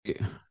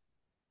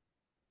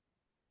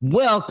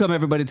Welcome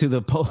everybody to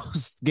the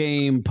post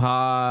game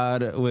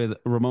pod with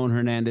Ramon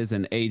Hernandez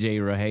and AJ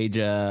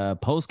Raheja.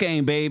 Post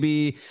game,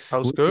 baby.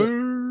 How's We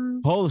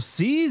good?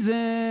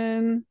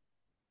 postseason.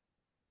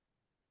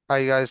 How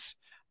you guys?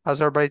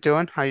 How's everybody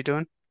doing? How you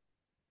doing?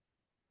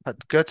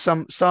 Good.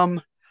 Some.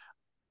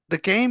 The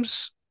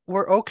games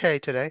were okay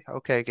today.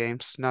 Okay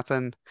games.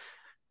 Nothing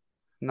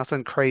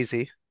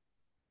crazy.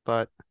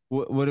 But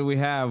What do we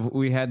have?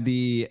 We had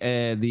the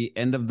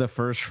end of the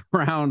first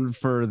round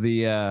for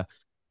the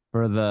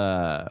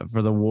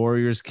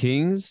Warriors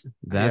Kings.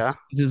 That yeah.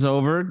 is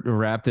over.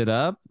 Wrapped it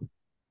up.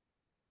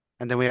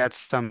 And then we had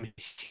some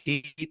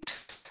Heat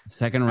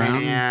Second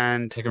round.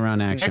 and Second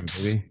round action,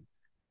 Knicks. baby.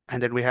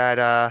 And then we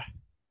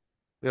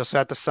also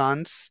had the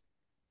Suns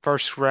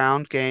first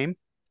round game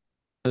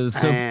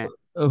So and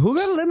who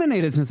got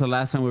eliminated since the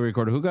last time we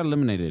recorded? Who got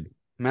eliminated?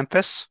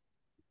 Memphis.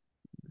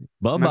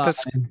 Bye bye.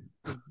 Memphis.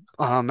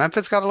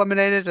 Memphis got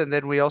eliminated, and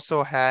then we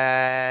also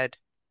had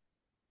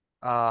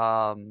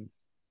um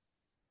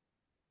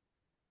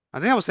I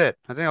think that was it.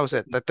 I think that was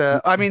it.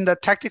 That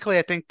technically,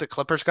 I think the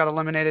Clippers got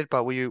eliminated,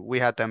 but we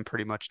had them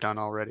pretty much done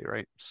already,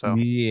 right? So,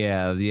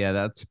 Yeah,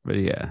 that's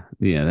pretty, yeah.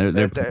 They're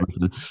that pretty that much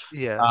done.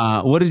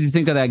 yeah. What did you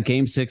think of that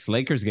Game Six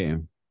Lakers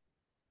game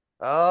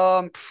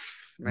Man,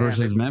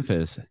 versus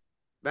Memphis?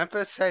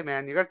 Memphis. Hey,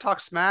 man, you got to talk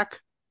smack.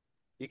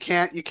 You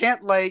can't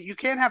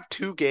have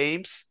two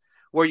games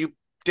where you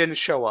didn't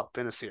show up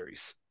in a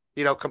series.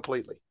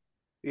 Completely.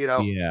 You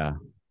know. Yeah,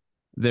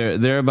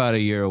 they're about a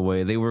year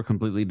away. They were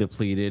completely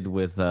depleted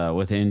with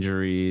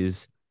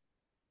injuries,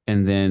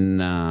 and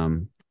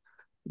then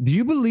do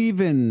you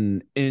believe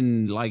in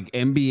like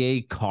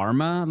NBA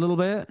karma a little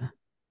bit?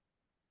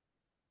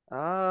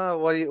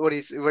 What are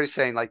you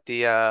saying? Like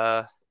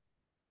the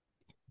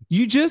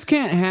You just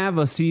can't have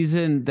a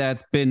season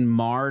that's been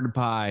marred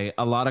by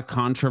a lot of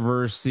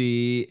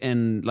controversy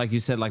and, like you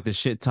said, like the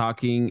shit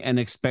talking, and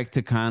expect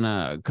to kind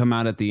of come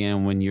out at the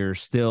end when you're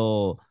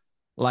still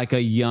like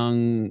a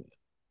young,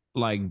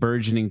 like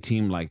burgeoning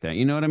team like that.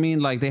 You know what I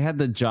mean? Like they had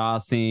the jaw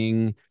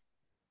thing,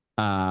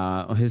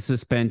 his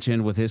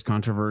suspension with his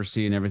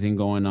controversy and everything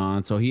going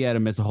on. So he had to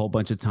miss a whole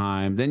bunch of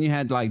time. Then you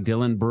had like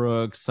Dylan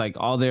Brooks, like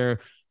all their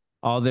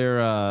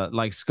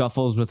like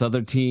scuffles with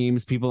other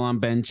teams, people on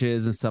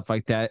benches and stuff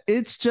like that.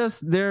 It's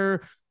just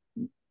they're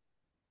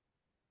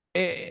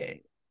eh,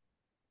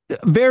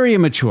 very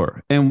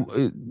immature, and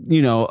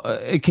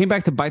it came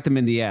back to bite them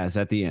in the ass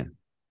at the end.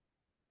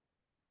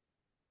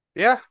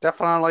 yeah,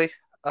 definitely.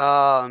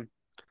 Um,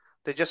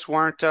 they just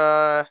weren't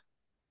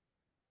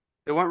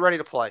ready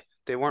to play.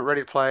 They weren't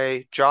ready to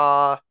play.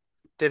 Jaw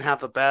didn't have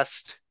the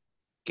best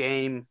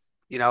game,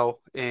 in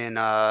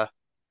that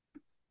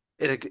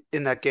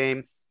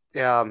game,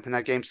 in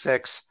that game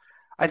six.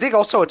 I think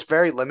also it's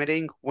very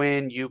limiting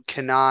when you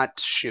cannot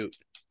shoot.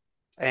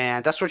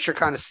 And that's what you're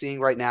kind of seeing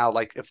right now.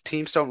 Like if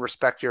teams don't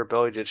respect your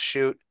ability to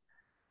shoot,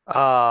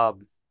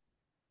 um,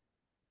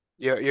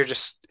 you're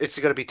just it's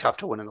going to be tough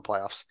to win in the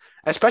playoffs.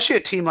 Especially a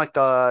team like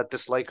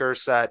this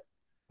Lakers that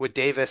with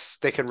Davis,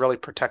 they can really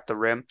protect the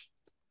rim.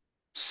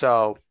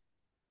 So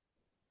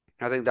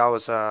I think that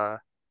was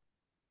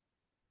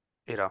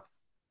you know,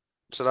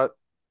 so that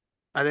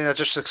I think that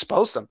just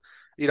exposed them.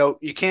 You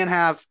can't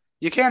have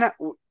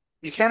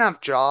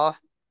Jaw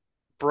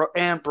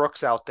and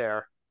Brooks out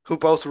there who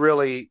both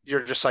really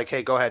you're just like,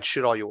 hey, go ahead,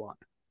 shoot all you want.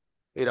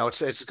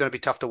 It's going to be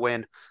tough to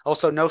win.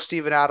 Also, no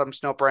Steven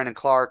Adams, no Brandon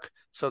Clark,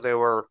 so they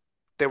were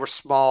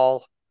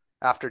small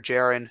after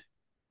Jaren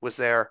was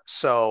there.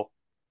 So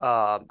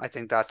I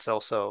think that's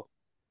also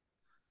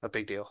a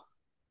big deal.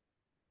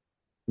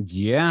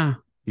 Yeah,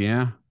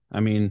 yeah. I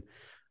mean,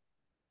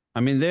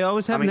 they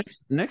always I have mean,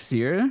 next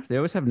year. They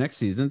always have next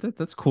season.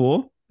 That's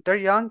cool. they're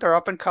young, they're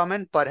up and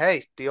coming, but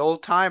hey, the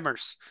old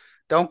timers,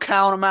 don't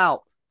count them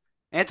out.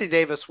 Anthony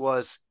Davis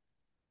was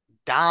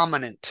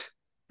dominant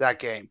that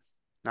game.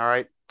 All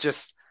right,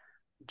 just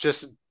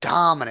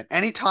dominant.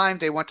 Anytime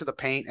they went to the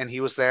paint and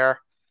he was there,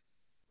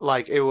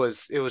 like it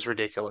was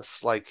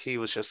ridiculous. Like he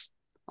was just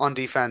on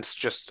defense,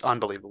 just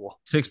unbelievable.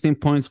 16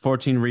 points,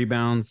 14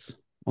 rebounds,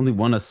 only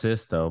one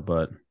assist though,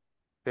 but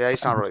Yeah,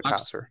 he's five not really a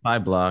blocks. passer.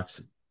 5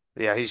 blocks.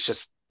 Yeah, he was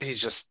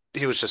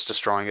just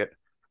destroying it.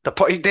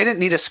 They didn't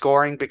need a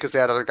scoring because they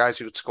had other guys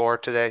who could score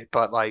today,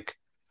 but like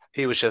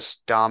he was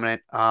just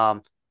dominant.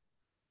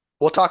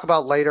 We'll talk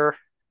about later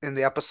in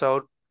the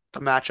episode the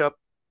matchup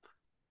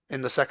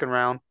in the second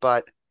round,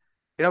 but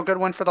good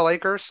win for the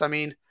Lakers. I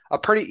mean, a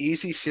pretty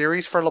easy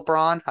series for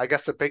LeBron. I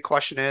guess the big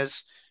question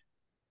is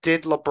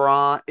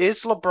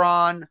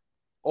LeBron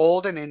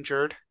old and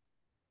injured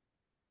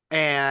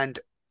and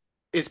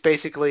is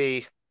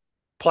basically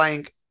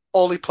playing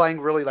only playing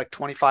really like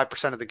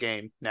 25% of the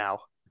game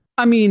now.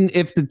 I mean,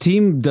 if the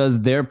team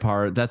does their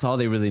part, that's all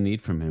they really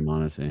need from him,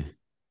 honestly.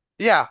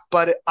 Yeah,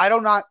 but I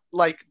don't not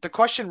like the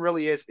question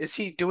really is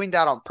he doing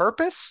that on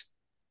purpose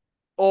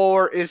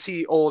or is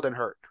he old and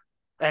hurt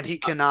and he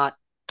cannot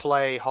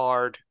play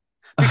hard?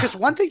 Because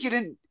one thing you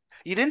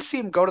didn't see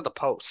him go to the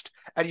post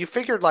and you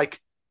figured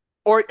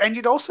and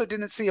you also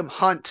didn't see him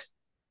hunt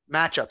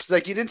matchups.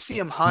 Like you didn't see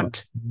him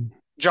hunt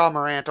John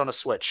Morant on a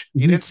switch.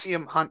 You didn't He's see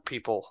him hunt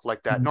people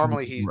like that.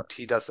 Normally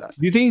he does that.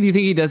 do you think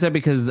he does that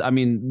because I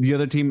mean the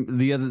other team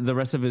the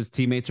rest of his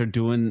teammates are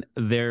doing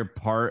their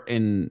part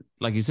and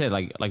like you said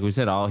like we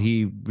said all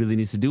he really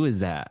needs to do is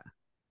that.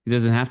 He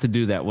doesn't have to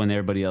do that when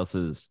everybody else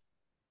is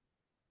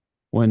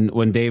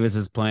when Davis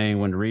is playing,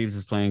 when Reeves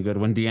is playing good,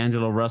 when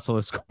D'Angelo Russell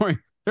is scoring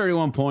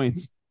 31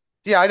 points.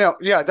 Yeah, I know.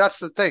 Yeah, that's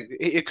the thing.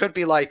 It could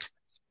be like,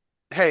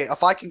 hey,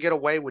 if I can get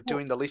away with Well,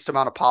 doing the least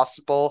amount of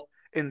possible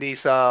in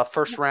these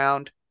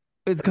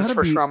it's in got this to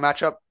first be round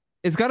matchup.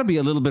 It's got to be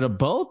a little bit of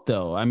both,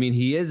 though. I mean,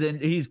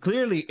 he's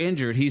clearly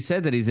injured. He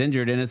said that he's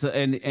injured,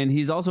 and and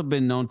he's also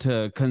been known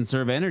to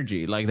conserve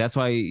energy. Like that's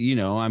why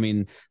I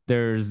mean,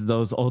 there's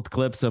those old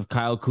clips of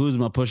Kyle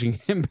Kuzma pushing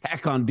him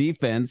back on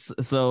defense.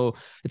 So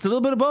it's a little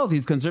bit of both.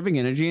 He's conserving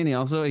energy, and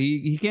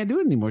he can't do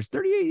it anymore. He's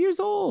 38 years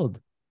old.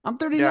 I'm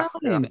Yeah,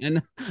 39, yeah.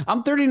 and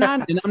I'm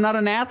 39, and I'm not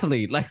an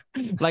athlete. Like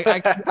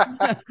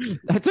I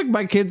I took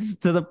my kids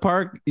to the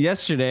park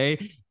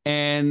yesterday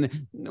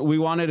and we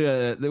wanted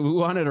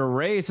a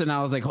race and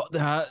I was like,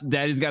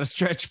 daddy's got to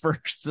stretch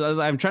first. So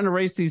I'm trying to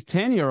race these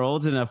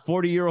 10-year-olds and a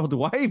 40-year-old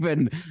wife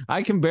and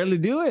I can barely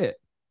do it.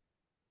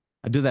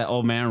 I do that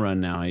old man run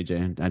now,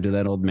 AJ. I do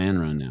that old man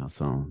run now.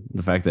 So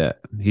the fact that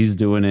he's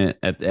doing it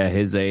at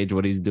his age,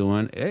 what he's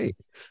doing, hey.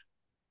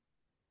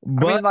 I mean,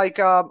 But like,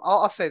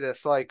 I'll say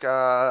this, like,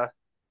 when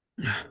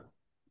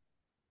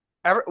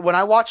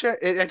I watch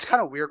it's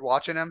kind of weird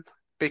watching him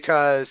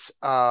because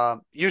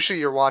usually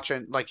you're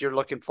watching like you're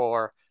looking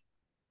for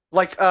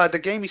like the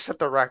game he set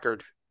the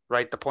record,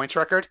 right? The points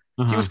record.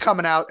 He was uh-huh.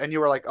 coming out and you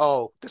were like,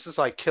 "Oh, this is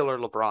like killer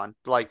LeBron."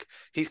 Like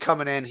he's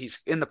coming in, he's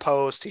in the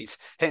post, he's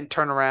hitting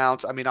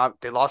turnarounds. I mean,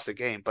 they lost the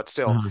game, but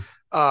still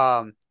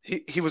Uh-huh.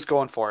 he was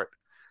going for it.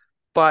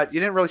 But you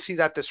didn't really see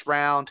that this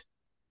round.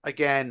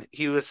 Again,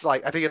 he was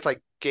like I think it's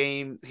like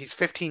he's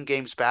 15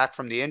 games back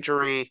from the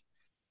injury.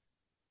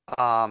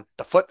 The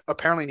foot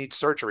apparently needs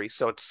surgery,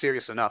 so it's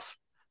serious enough.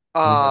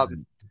 Um, Right.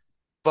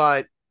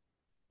 but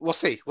we'll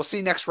see. We'll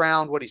see next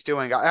round what he's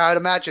doing. I'd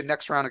imagine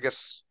next round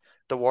against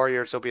the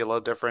Warriors will be a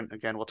little different.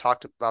 Again, we'll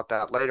talk about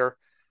that later.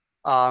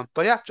 But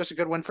yeah, just a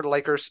good win for the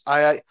Lakers.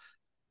 I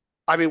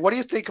mean, what do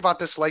you think about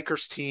this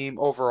Lakers team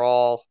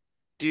overall?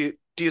 Do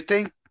you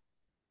think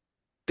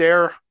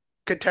they're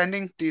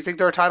contending? Do you think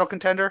they're a title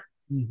contender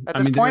at I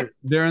this mean, point?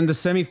 they're in the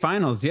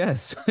semifinals.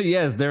 Yes,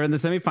 yes, they're in the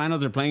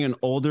semifinals. They're playing an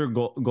older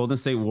Golden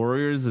State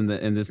Warriors in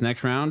this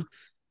next round.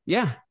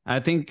 Yeah, I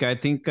think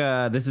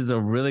this is a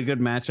really good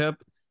matchup.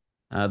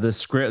 The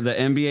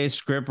NBA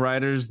script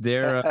writers,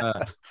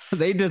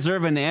 they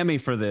deserve an Emmy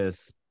for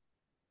this.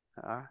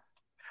 Uh,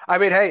 I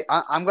mean, hey,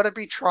 I'm going to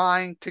be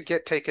trying to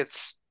get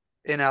tickets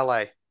in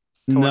LA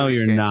to one of No, these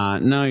you're games.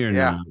 not. No, you're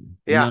Yeah, not. No,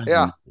 yeah, you're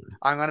yeah. not.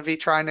 I'm going to be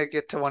trying to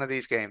get to one of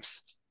these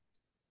games.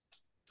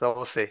 So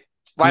we'll see.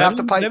 Let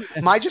me, let me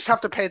Might just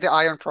have to pay the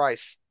iron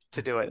price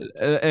to do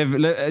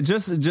it.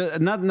 just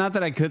not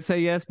that I could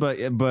say yes, but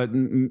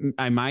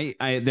I might.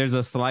 There's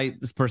a slight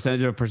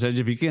percentage.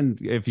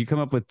 If you come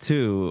up with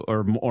two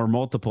or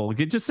multiple,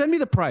 just send me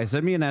the price.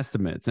 Send me an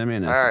estimate. Send me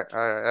an estimate. All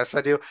right. Yes,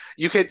 I do.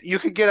 You could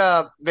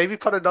get maybe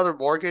put another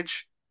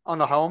mortgage on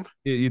the home,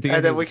 You think I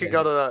and then could? we could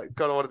go to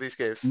one of these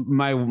games.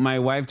 My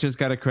wife just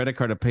got a credit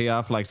card to pay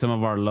off like some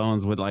of our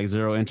loans with like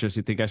zero interest.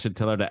 You think I should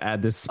tell her to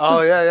add this?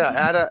 Oh yeah,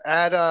 yeah.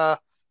 Add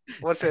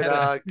what's it?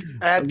 add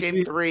a, Add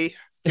game 3,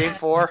 game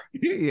 4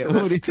 yeah,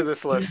 to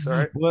this list. All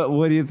right.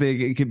 what do you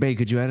think?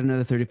 Could you add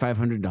another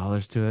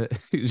 $3,500 to it?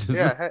 Just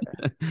Yeah.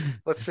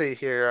 Let's see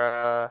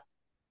here.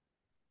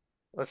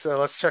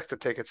 Let's check the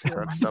tickets here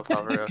on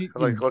StubHub.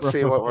 Like, let's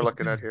see what we're bro.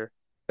 looking at here.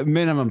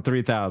 Minimum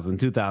 3,000,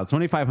 2,000,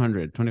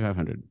 2,500,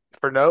 2,500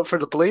 For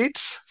the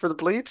bleeds, for the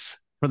bleeds.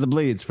 for the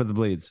bleeds, for the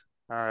bleeds.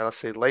 All right, let's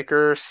see.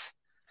 Lakers.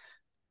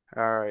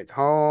 All right,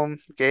 home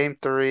game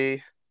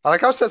 3. I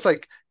like how it says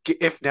like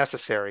if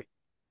necessary.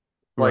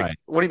 Like, Right.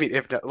 what do you mean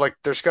if like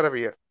there's gotta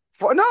be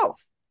no,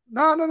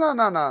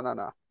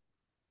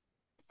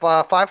 no.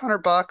 500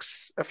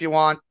 bucks if you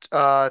want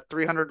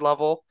 300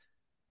 level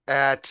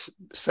at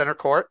center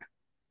court.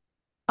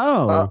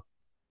 Uh, Oh,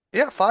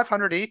 yeah,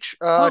 500 each.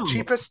 oh,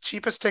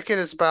 Cheapest ticket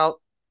is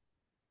about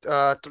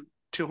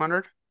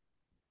 200.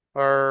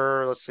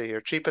 Or let's see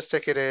here. Cheapest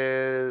ticket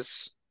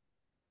is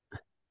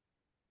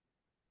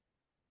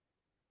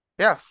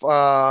yeah,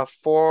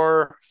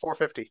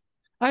 450.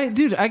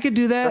 dude, I could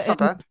do that That's not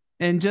bad.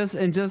 and just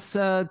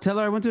tell her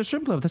I went to a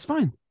strip club. That's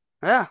fine.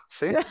 Yeah,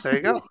 see, Yeah. there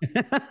you go.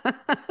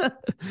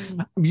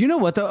 You know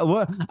what though?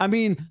 What I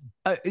mean,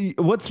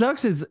 what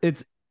sucks is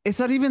it's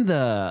not even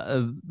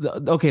the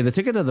okay, the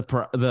ticket of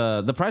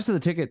the price of the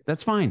ticket,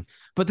 that's fine.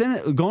 But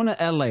then going to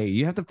LA,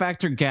 you have to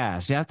factor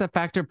gas, you have to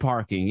factor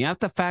parking, you have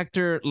to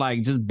factor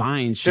like just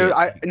buying Dude, shit.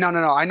 no.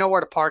 I know where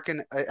to park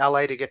in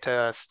LA to get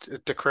to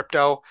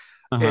crypto.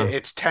 Uh-huh.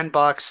 It's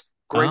 $10.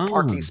 Great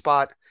parking Oh,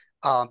 spot.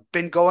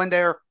 Been going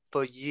there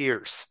for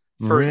years.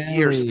 For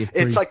years. really? For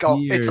It's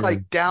years.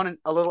 like down in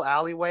a little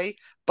alleyway,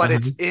 but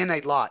it's Uh-huh. in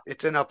a lot.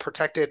 It's in a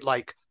protected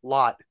like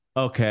lot.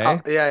 Okay.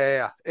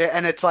 Yeah.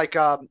 And it's like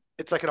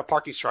in a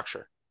parking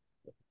structure.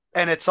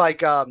 and it's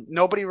like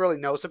nobody really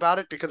knows about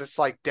it because it's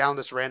like down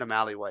this random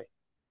alleyway.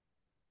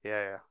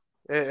 Yeah, yeah.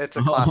 It's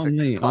a classic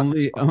spot.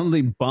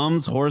 Only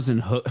bums, whores,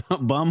 and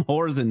bum,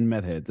 whores, and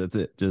meth heads. That's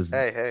it. Just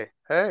Hey.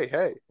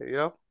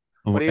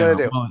 What are you gonna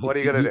do? What are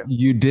you gonna do?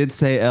 you did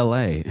say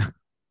L.A.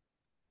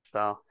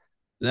 So,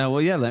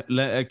 Well,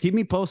 yeah. Keep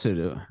me posted.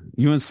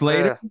 You and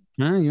Slater?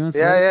 yeah, Huh? You and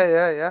yeah, Slater? yeah,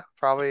 yeah, yeah.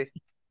 Probably.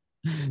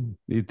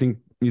 You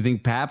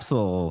think Paps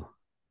will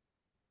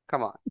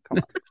Come on, come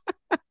on.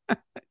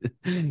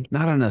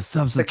 not on a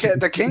substitute?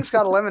 The Kings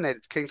got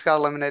eliminated. The Kings got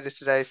eliminated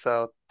today,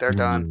 so they're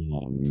done.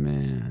 Oh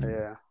man.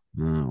 Yeah,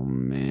 Oh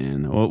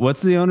man.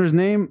 What's the owner's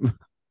name?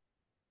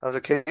 of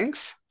the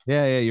Kings.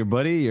 Yeah, your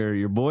buddy,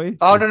 your boy.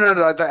 Oh no,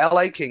 the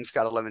LA Kings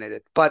got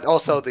eliminated, but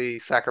also the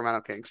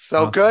Sacramento Kings.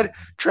 So Oh, good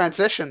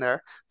transition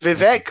there.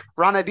 Vivek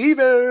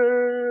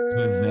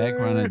Vivek Ranadive.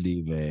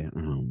 Ranadive.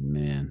 Oh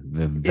man,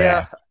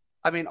 Yeah, Vivek.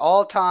 I mean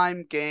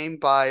all-time game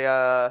by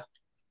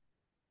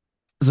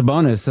It's a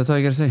bonus. That's all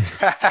you gotta say.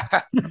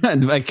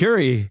 By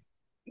Curry.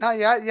 No,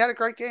 yeah, you had a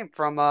great game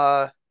from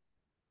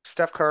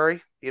Steph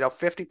Curry,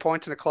 50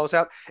 points in the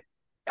closeout.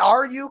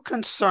 Are you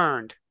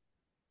concerned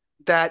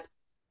that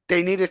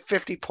they needed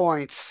 50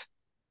 points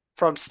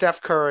from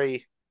Steph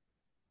Curry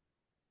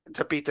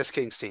to beat this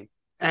Kings team?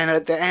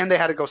 And they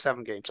had to go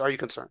 7 games. Are you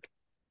concerned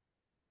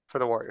for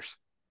the Warriors?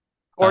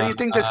 Or do Uh, you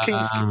think this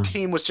Kings uh,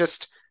 team was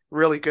just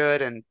really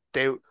good and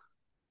they're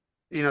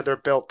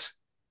built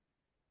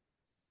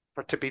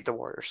to beat the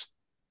Warriors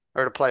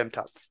or to play them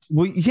tough?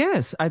 well,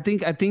 yes, I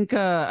think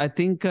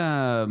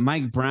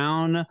Mike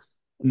Brown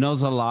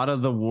knows a lot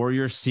of the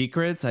Warriors'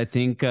 secrets. I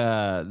think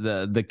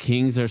the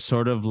Kings are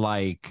sort of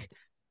like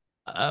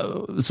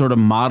sort of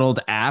modeled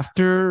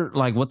after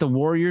like what the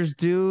Warriors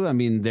do. I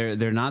mean,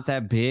 they're not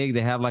that big.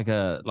 They have like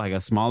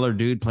a smaller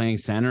dude playing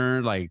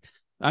center. Like,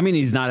 I mean,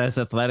 he's not as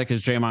athletic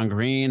as Draymond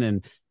Green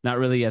and not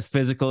really as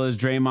physical as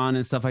Draymond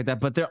and stuff like that.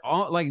 But they're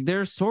all like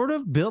they're sort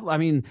of built. I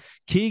mean,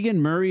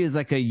 Keegan Murray is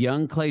like a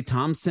young Klay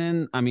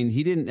Thompson. I mean,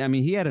 he didn't. I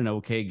mean, he had an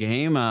okay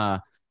game.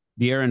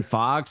 De'Aaron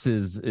Fox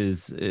is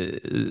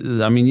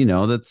I mean,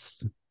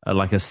 that's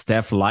like a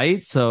Steph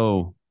light.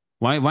 So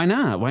why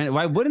not?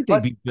 Why wouldn't they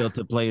But be built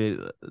to play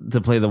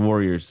the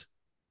Warriors?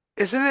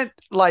 isn't it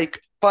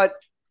like, but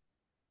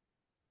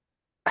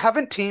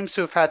haven't teams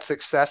who've had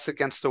success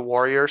against the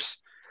Warriors,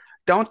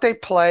 don't they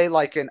play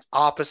like an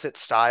opposite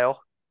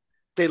style?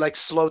 They like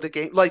slow the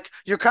game. Like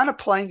you're kind of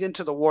playing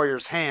into the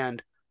Warriors'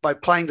 hand by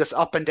playing this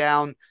up and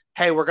down,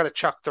 hey, we're gonna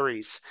chuck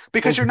threes.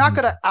 Because you're not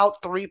Okay. gonna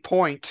out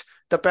 3-point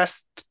the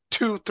best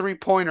two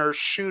 3-pointer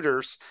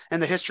shooters in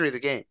the history of the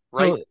game,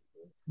 right? So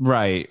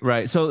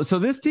right. So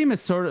this team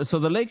is sort of so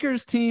the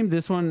Lakers team,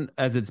 this one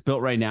as it's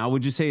built right now,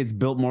 would you say it's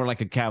built more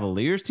like a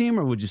Cavaliers team,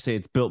 or would you say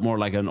it's built more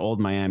like an old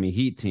Miami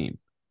Heat team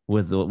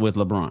with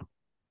LeBron?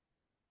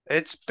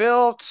 It's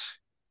built.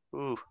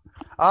 Ooh.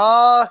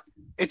 Uh,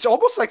 it's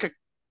almost like a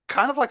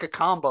kind of like a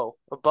combo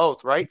of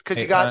both, right? Because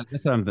Hey, you got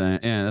that's what I'm saying.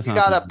 Yeah, that's you what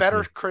I'm got a better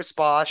thinking. Chris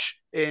Bosh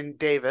in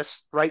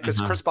Davis, right? Because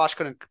Uh-huh. Chris Bosh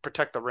couldn't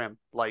protect the rim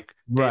like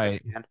Davis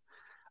Right. can.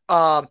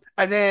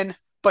 And then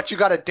but you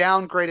got a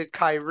downgraded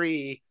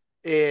Kyrie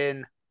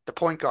in the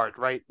point guard,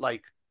 right?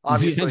 Like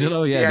obviously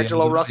D'Angelo, yeah,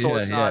 D'Angelo D'Angelo, Russell yeah,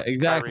 is yeah, not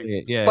Kyrie.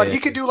 exactly. Yeah, But yeah, he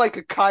could yeah. do like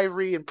a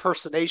Kyrie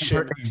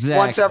impersonation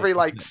once Exactly. every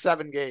like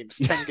 7 games,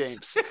 10 Yes.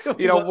 games.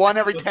 One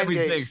every Once 10 every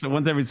six. games. So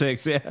once every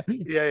six. Yeah.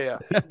 Yeah,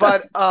 yeah.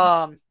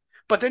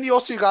 But then you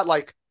got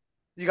like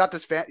you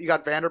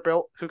got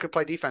Vanderbilt who could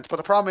play defense, but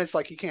the problem is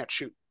like he can't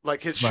shoot.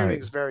 Like his Right. shooting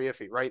is very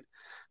iffy, right?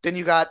 Then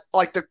you got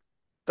like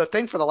the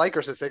thing for the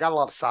Lakers is they got a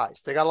lot of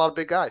size. They got a lot of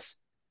big guys,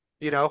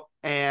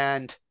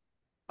 and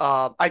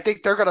I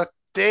think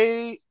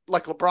they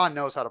like LeBron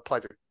knows how to play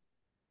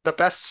the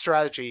best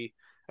strategy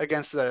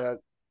against the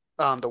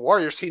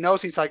Warriors. He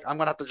knows he's like I'm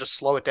gonna have to just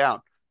slow it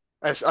down.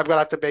 As I'm gonna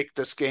have to make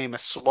this game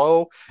as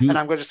slow, and Do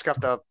I'm gonna just have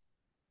to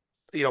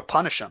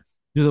punish him.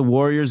 do the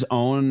Warriors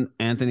own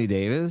Anthony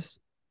Davis?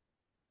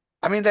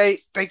 I mean, they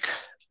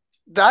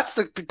that's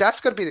going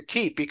to be the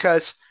key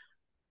because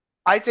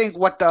I think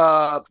what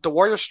the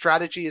Warriors'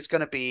 strategy is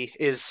going to be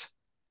is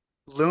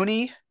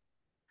Looney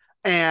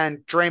and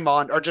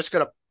Draymond are just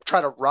going to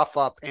try to rough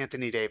up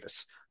Anthony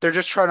Davis. They're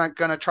just going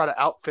to try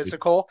to out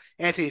physical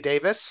Anthony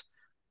Davis,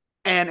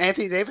 and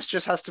Anthony Davis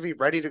just has to be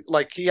ready to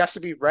he has to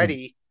be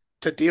ready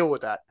to deal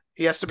with that.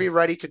 He has to be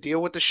ready to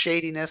deal with the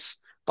shadiness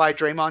by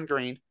Draymond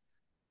Green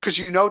because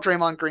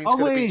Draymond Green's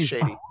going to be Always,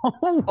 shady.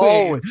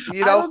 always. Oh,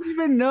 I don't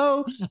even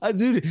know,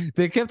 dude.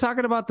 They kept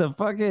talking about the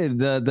fucking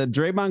the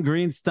Draymond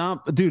Green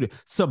stomp, dude.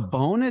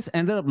 Sabonis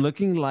ended up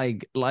looking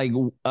like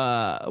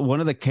one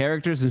of the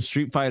characters in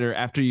Street Fighter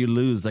after you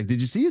lose. Like,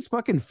 did you see his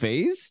fucking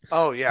face?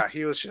 oh yeah,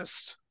 he was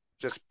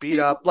just beat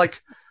up.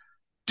 Like,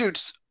 dude,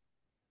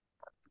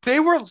 they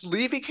were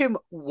leaving him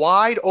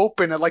wide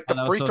open at like Oh, the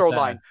that was free so throw sad.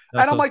 line.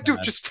 That's And I'm so like, dude,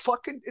 sad, just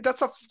fucking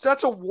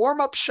that's a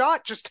warm-up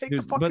shot. Just take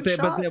the dude. fucking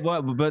shot.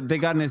 But they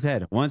got in his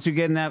head. Once you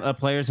get in that a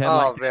player's head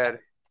like Oh that, man.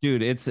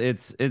 dude,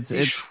 He's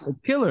it's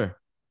killer.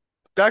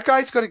 that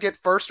guy's gonna get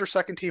first or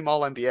second team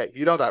all NBA.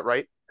 You know that,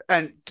 right?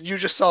 And you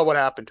just saw what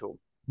happened to him.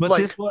 But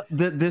Like,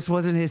 this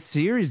wasn't his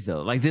series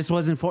though. Like this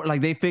wasn't for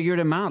like they figured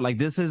him out. Like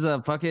this is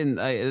a fucking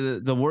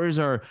the Warriors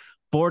are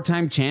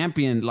four-time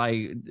champion.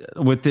 Like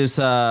with this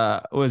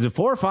was it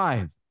four or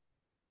five?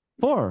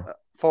 Four.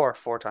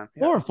 four time.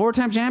 Yeah.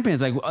 Four-time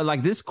champions.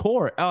 Like this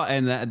core. Oh,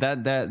 and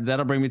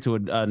that'll bring me to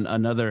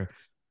another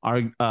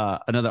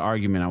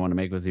argument I want to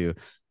make with you.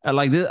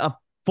 Like this,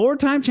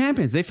 four-time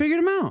champions. They figured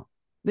him out.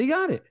 They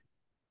got it.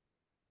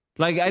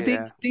 Like Yeah. I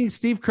think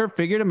Steve Kerr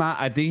figured him out.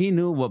 I think he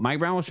knew what Mike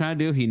Brown was trying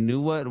to do. He knew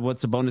what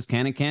Sabonis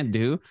can and can't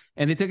do,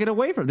 and they took it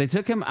away from him. They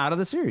took him out of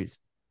the series.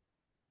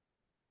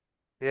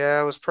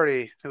 Yeah, it was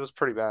pretty bad. It was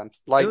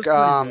Like, pretty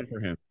bad for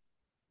him.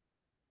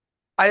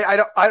 I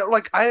don't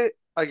like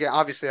again,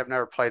 obviously I've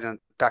never played in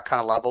that kind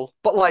of level,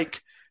 but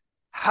like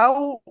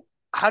how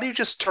how do you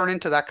just turn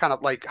into that kind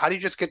of like how do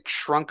you just get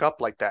shrunk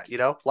up like that, you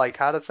know? Like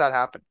how does that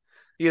happen?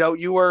 You know,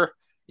 you were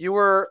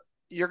you're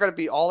going to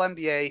be all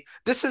NBA.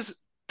 This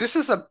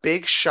is a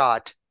big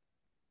shot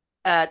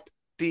at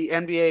the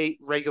NBA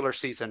regular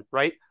season,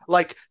 right?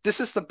 Like this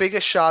is the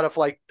biggest shot of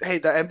like, hey,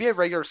 the NBA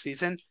regular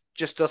season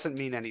just doesn't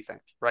mean anything,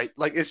 right?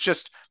 Like it's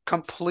just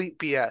complete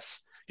BS.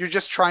 You're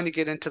just trying to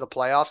get into the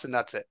playoffs and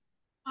that's it,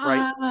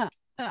 right? Uh,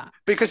 uh,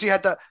 Because you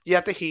had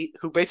the Heat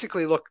who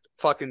basically looked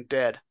fucking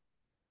dead.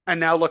 And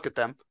now look at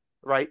them,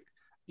 right?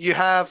 You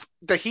have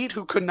the Heat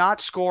who could not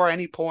score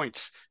any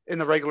points in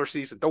the regular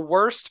season. The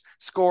worst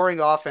scoring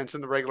offense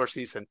in the regular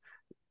season.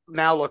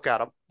 Now look at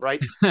them, right?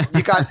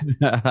 You got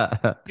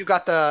you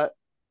got the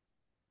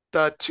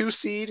 2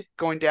 seed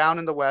going down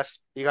in the West.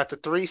 You got the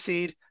 3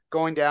 seed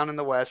going down in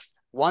the West.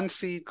 1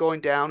 seed going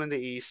down in the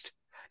East.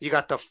 You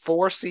got the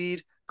 4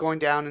 seed going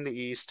down in the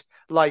East.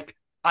 Like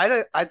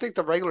I think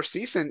the regular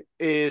season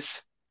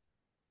is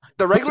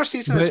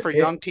but for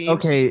young teams.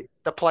 okay.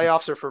 The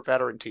playoffs are for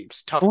veteran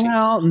teams, tough teams.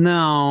 Well,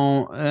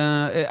 no.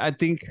 I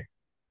think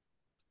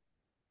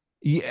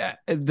yeah,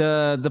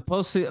 the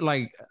post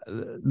like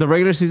the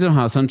regular season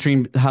how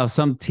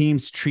some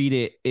teams treat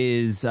it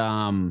is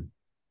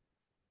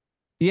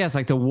yes,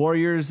 like the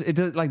Warriors, it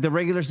does like the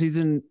regular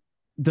season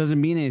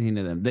doesn't mean anything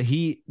to them. The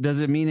Heat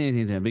doesn't mean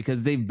anything to them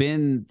because they've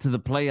been to the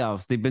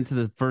playoffs. They've been to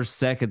the first,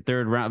 second,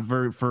 third round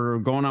for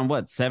going on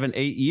what 7,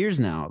 8 years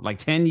now, like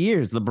 10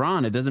 years.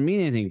 LeBron, it doesn't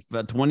mean anything.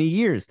 About 20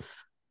 years.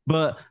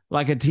 But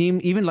like a team,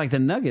 even like the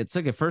Nuggets,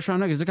 look at first round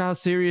Nuggets. Look how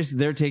serious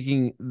they're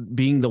taking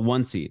being the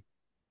 1 seed.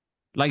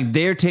 Like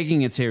they're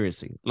taking it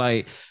seriously.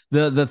 Like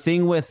the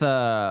thing with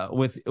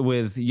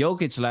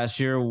Jokic last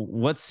year,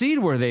 what seed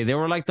were they? They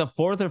were like the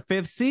fourth or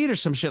fifth seed or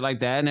some shit like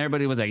that. And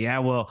everybody was like, yeah,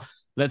 well,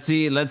 let's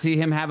see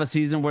him have a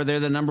season where they're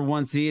the number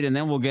 1 seed, and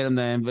then we'll get him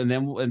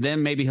and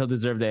then maybe he'll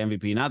deserve the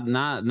MVP.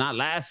 Not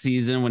last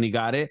season when he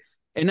got it.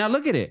 And now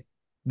look at it.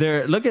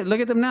 Look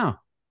at them now.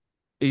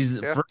 He's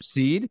Yeah, first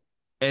seed,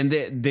 and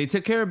they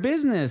took care of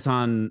business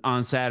on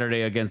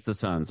Saturday against the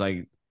Suns.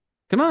 Like,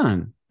 come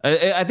on.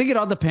 I think it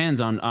all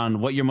depends on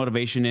what your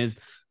motivation is,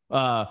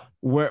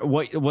 where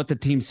what the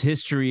team's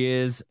history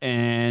is,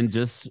 and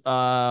just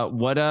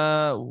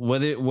whether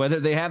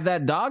they have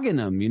that dog in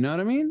them. You know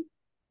what I mean?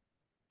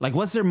 Like,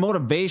 what's their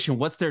motivation?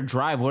 What's their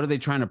drive? What are they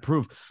trying to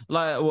prove?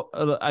 Like,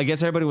 I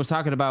guess everybody was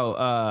talking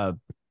about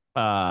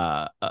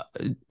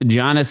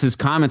Giannis's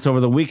comments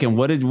over the weekend.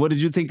 What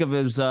did you think of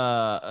his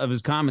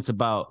comments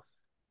about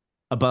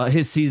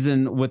his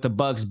season with the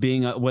Bucks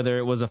being whether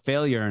it was a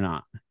failure or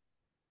not?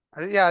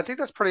 yeah, I think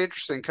that's pretty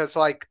interesting because,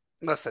 like,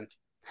 listen,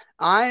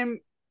 I'm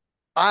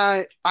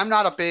I'm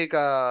not a big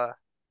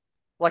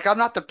like I'm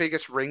not the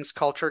biggest rings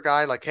culture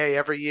guy. Like, hey,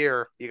 every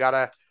year you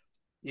gotta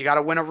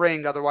win a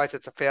ring, otherwise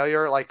it's a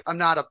failure. Like, I'm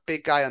not a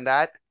big guy on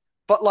that.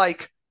 But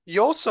like,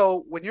 you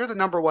also when you're the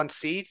number 1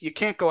 seed, you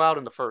can't go out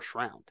in the first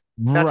round.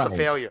 That's a Right,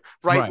 failure,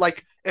 right? right.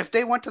 Like, if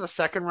they went to the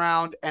second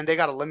round and they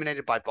got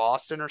eliminated by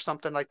Boston or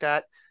something like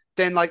that,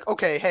 then like,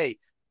 okay, hey,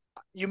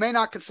 you may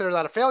not consider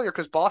that a failure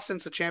because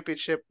Boston's a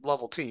championship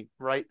level team,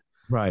 right?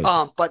 Right.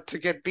 But to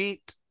get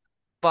beat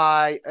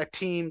by a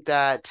team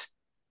that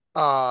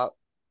uh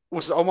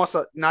was almost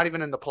not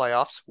even in the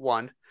playoffs,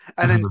 one,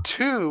 and then Uh-huh.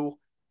 two,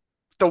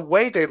 the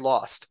way they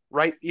lost,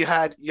 right? You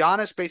had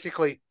Giannis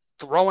basically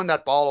throwing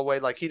that ball away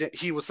like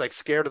he was like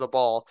scared of the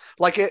ball.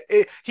 Like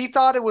he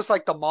thought it was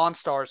like the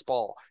Monstars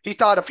ball. He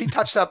thought if he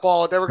touched that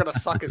ball, they were gonna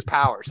suck his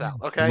powers out.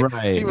 Okay.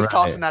 Right, He was right.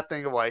 tossing that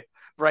thing away,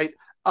 right?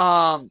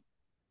 Um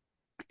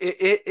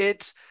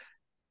it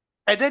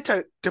and then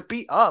to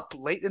be up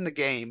late in the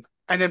game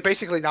and then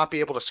basically not be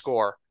able to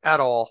score at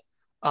all.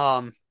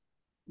 Um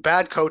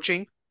Bad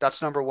coaching.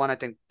 That's number one. I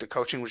think the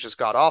coaching was just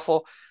god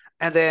awful.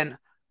 And then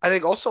I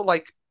think also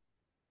like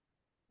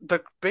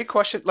the big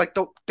question, like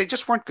they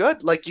just weren't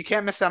good. Like you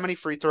can't miss that many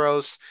free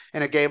throws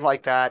in a game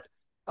like that.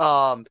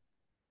 Um,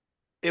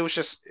 it was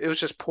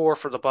just poor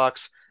for the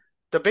Bucks.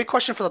 The big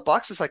question for the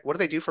Bucks is like, what do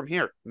they do from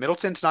here?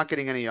 Middleton's not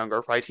getting any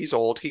younger, right? He's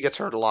old. He gets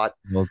hurt a lot.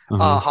 Well,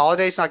 uh-huh.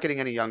 Holiday's not getting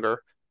any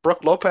younger.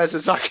 Brooke Lopez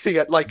is not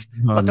getting it. Like,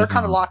 Oh but they're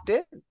kind of no. locked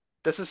in.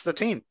 This is the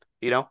team,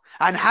 you know.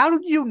 And how do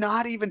you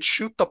not even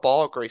shoot the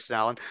ball, Grayson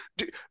Allen?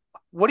 Do,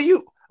 what do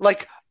you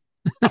like?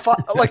 If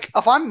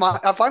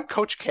I'm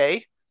Coach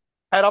K,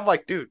 And I'm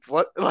like, dude,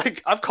 what?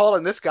 Like, I'm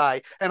calling this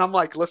guy, and I'm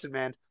like, listen,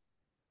 man,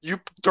 you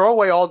throw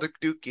away all the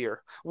Duke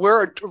gear.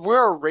 We're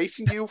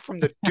erasing you from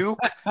the Duke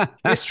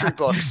history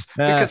books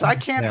Uh, because I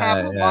can't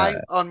have on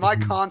yeah, my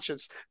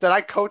conscience that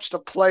I coached a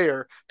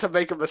player to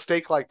make a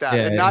mistake like that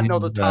and yeah. not know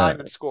the He's time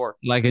and score.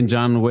 like in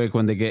John Wick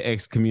when they get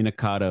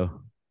excommunicado.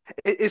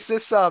 Is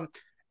this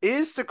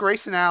is the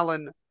Grayson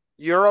Allen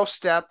Euro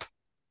step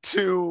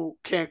to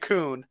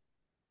Cancun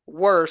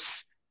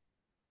worse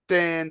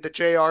than the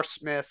J.R.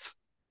 Smith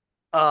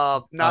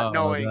not Oh,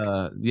 knowing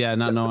yeah,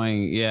 not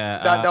knowing. not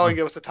Yeah, knowing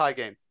it was a tie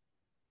game?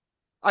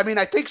 I mean,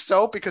 I think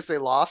so because they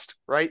lost,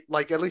 right?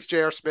 Like at least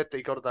J.R. Smith,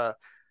 they go to the,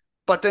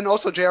 but then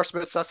also J.R.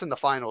 Smith, that's in the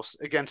finals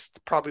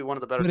against probably one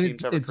of the better but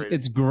teams ever created.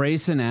 it's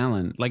Grayson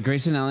Allen. Like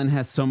Grayson Allen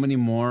has so many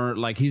more.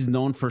 Like he's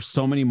known for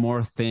so many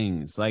more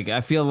things. Like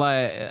I feel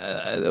like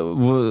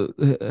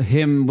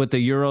him with the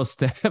Euro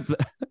step,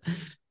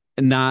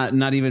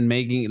 not even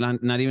making,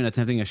 not even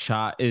attempting a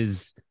shot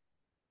is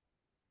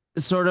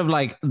sort of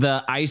like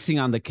the icing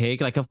on the cake.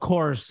 Like, of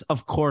course,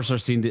 our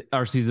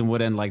season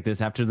would end like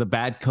this after the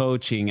bad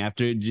coaching,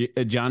 after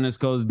Giannis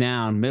goes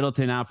down,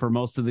 Middleton out for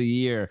most of the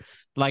year.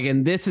 Like,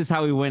 and this is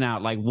how we went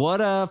out. Like, what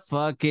a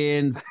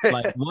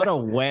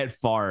wet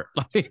fart.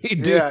 Like,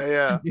 dude,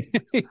 Yeah,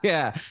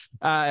 yeah.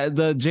 yeah.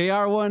 The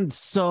JR one,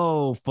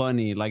 so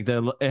funny. Like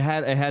it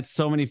had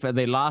so many.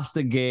 They lost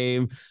the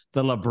game.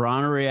 The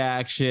LeBron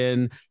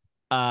reaction,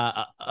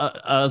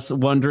 us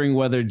wondering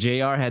whether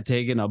JR had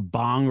taken a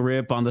bong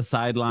rip on the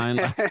sideline.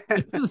 Like,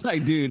 it's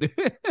like, dude.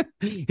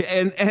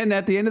 and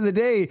at the end of the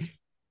day,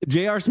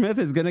 JR Smith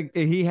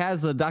he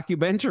has a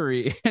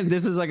documentary, and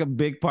this is like a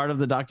big part of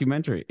the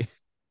documentary.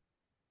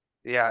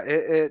 Yeah,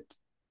 it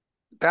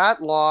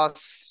that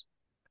loss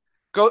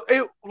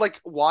like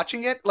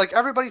watching it, like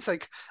everybody's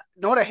like,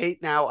 you know what I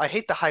hate now? I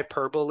hate the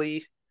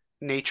hyperbole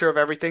nature of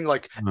everything.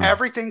 Like Oh,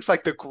 everything's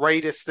like the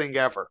greatest thing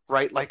ever,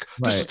 right? Like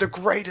this is right, the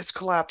greatest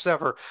collapse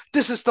ever.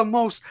 This is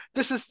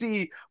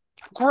the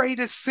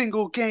greatest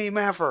single game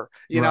ever.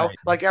 You know, right.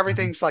 like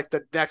everything's like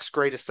the next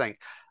greatest thing.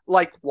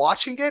 Like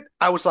watching it,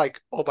 I was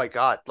like, oh my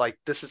God, like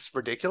this is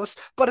ridiculous.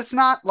 But it's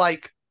not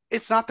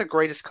the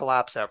greatest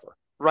collapse ever,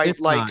 right?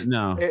 It's not,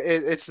 no.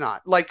 It's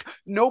not. Like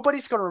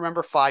nobody's gonna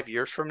remember 5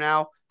 years from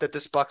now that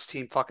this Bucks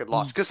team fucking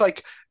lost. Because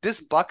like this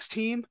Bucks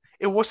team,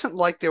 it wasn't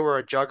like they were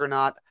a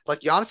juggernaut.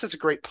 Like Giannis is a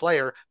great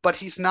player, but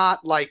he's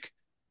not like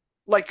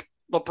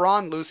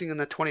LeBron losing in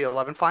the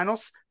 2011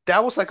 finals.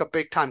 That was like a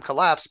big time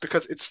collapse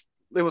because it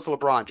was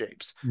LeBron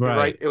James, right?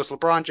 Right. It was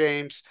LeBron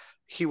James.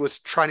 He was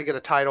trying to get a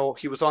title.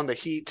 He was on the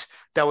Heat.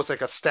 That was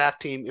like a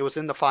stacked team. It was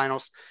in the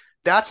finals.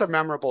 That's a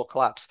memorable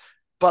collapse.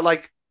 But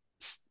like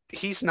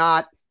he's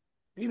not,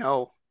 you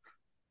know,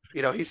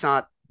 he's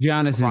not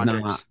Giannis is LeBron not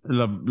James.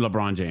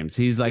 LeBron James.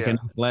 He's like an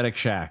Yeah. athletic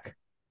Shaq.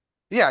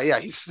 Yeah,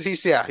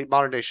 he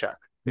modern day Shaq.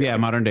 Yeah. Yeah,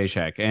 modern day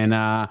Shaq.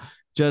 And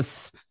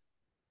just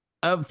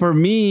for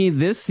me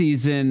this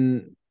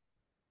season,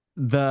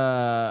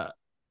 the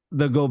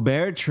the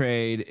Gobert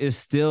trade is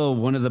still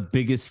one of the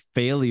biggest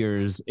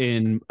failures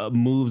in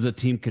moves a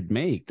team could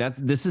make. That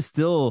this is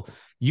still,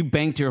 you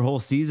banked your whole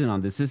season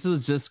on this. This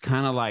was just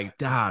kind of like,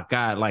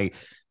 God, like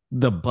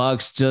the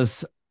Bucks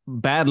just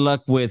bad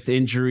luck with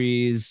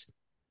injuries.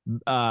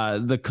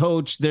 The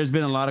coach, there's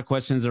been a lot of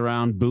questions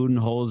around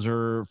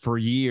Budenholzer for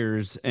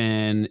years,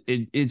 and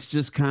it's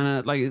just kind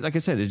of like I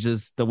said, it's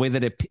just the way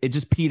that it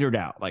just petered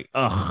out. Like,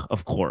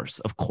 of course,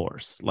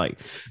 like,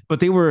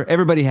 but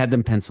everybody had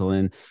them penciled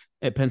in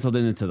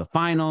into the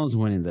finals,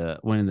 winning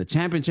the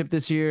championship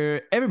this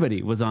year.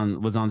 Everybody was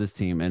on this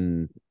team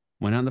and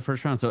went on the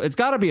first round. So it's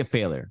got to be a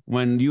failure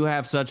when you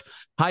have such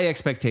high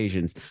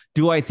expectations.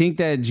 Do I think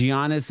that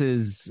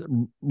Giannis's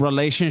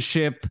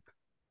relationship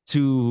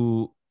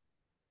to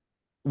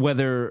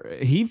whether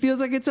he feels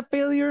like it's a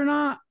failure or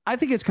not, I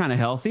think it's kind of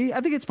healthy.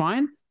 I think it's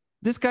fine.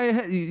 This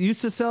guy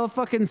used to sell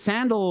fucking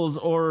sandals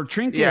or Yeah,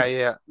 trinkets,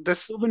 yeah.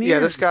 souvenirs.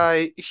 This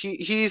guy,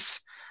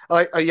 he's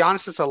like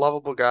Giannis is a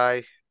lovable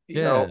guy,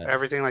 Yeah.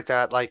 everything like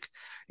that. Like,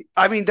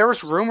 I mean, there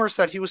was rumors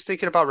that he was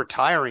thinking about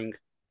retiring.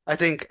 I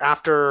think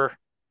after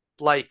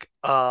like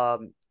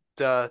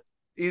the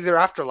either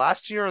after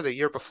last year or the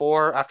year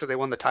before after they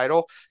won the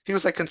title, he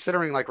was like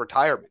considering like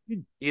retirement,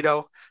 you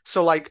know?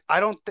 So like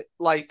I don't th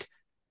like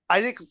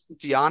I think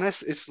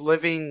Giannis is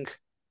living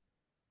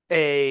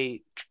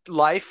a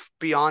life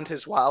beyond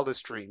his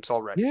wildest dreams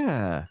already.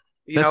 Yeah.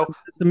 You That's know,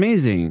 that's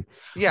amazing.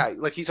 yeah,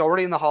 like he's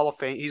already in the Hall of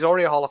Fame. He's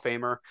already a Hall of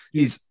Famer.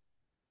 Dude, He's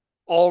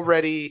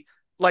already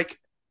like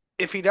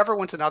if he never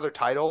wins another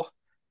title,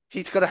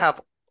 he's gonna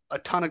have a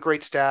ton of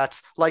great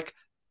stats. Like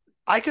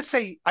I could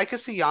see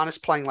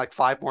Giannis playing like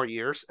 5 more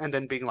years and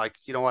then being like,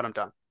 you know what, I'm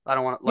done. I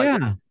don't want to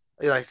yeah.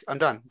 like I'm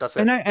done. That's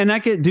And it. I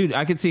could, dude,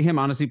 I could see him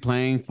honestly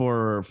playing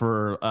for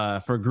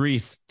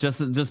Greece,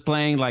 just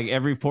playing like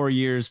every 4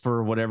 years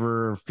for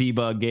whatever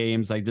FIBA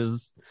games, like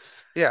just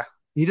Yeah.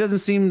 he doesn't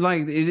seem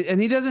like it,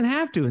 and he doesn't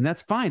have to, and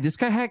that's fine. This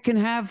guy can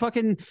have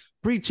fucking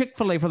free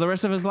Chick-fil-A for the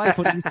rest of his life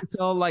when he used to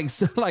sell like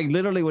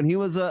literally when he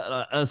was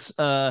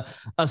a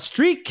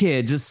street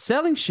kid just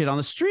selling shit on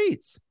the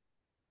streets.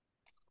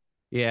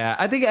 Yeah,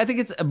 I think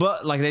it's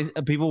but like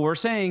people were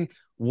saying,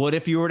 what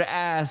if you were to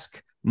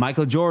ask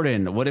Michael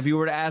Jordan? What if you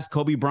were to ask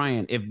Kobe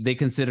Bryant if they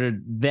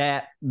considered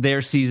that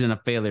their season a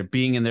failure,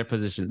 being in their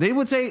position? They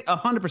would say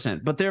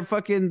 100%, but they're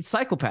fucking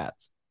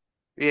psychopaths.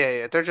 Yeah,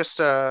 yeah. They're just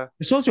They're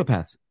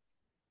sociopaths.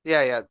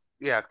 yeah, yeah,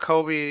 yeah.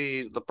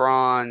 Kobe,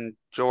 LeBron,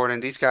 Jordan,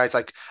 these guys,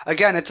 like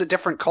again, it's a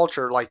different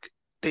culture. Like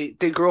they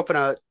grew up in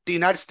the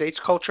United States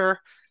culture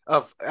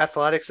of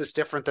athletics is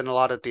different than a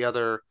lot of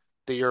the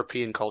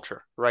European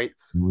culture, right?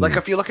 Oh, Like yeah.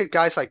 if you look at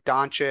guys like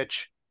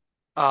Doncic,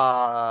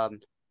 um,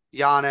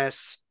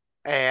 Giannis,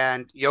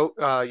 and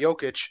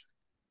Jokic,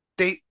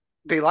 they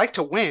they like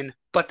to win,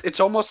 but it's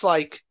almost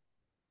like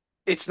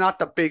it's not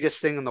the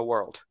biggest thing in the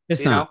world,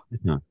 It's you not. know?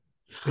 It's not.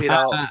 You Uh,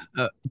 know,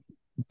 uh, uh,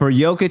 for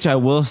Jokic, I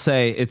will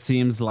say it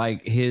seems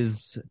like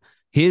his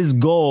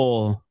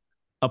goal,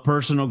 a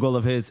personal goal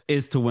of his,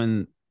 is to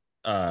win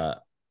uh,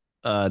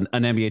 an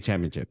NBA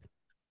championship.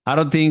 I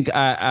don't think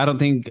the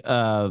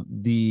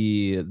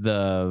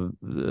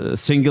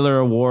singular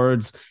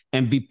awards,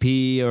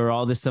 MVP or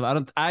all this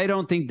stuff. I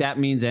don't think that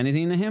means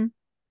anything to him.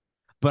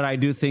 But I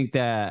do think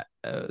that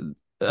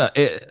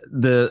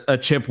the a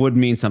chip would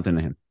mean something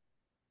to him.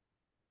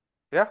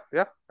 yeah,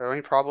 yeah. I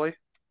mean, probably.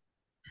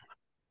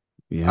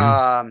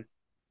 Yeah. Um,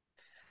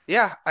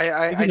 yeah,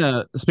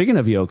 Speaking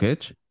of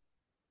Jokic,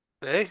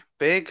 hey,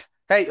 big.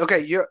 Hey,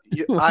 okay,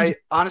 I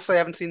honestly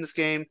haven't seen this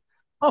game.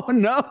 oh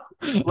no.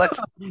 Let's.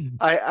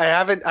 I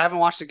haven't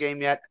watched the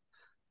game yet.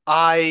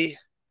 I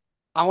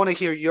I want to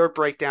hear your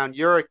breakdown.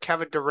 You're a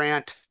Kevin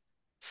Durant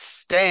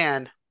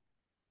stan.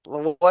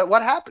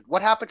 What happened?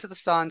 What happened to the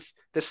Suns?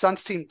 The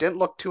Suns team didn't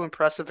look too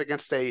impressive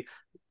against a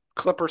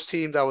Clippers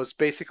team that was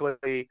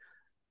basically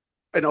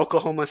an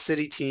Oklahoma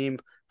City team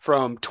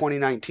from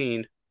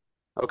 2019.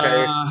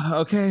 Okay.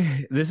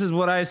 Okay, this is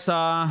what I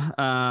saw.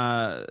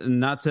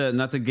 Not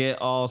to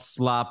get all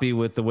sloppy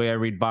with the way I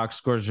read box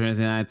scores or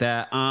anything like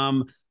that.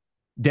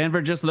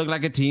 Denver just looked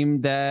like a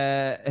team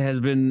that has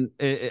been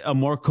a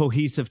more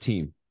cohesive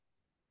team.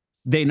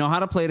 They know how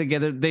to play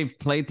together. They've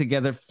played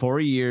together for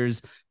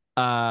years.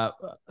 Uh,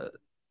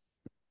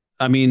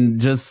 I mean,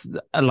 just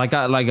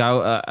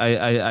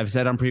I've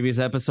said on previous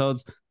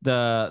episodes,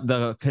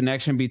 the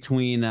connection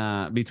between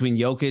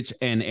Jokic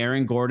and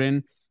Aaron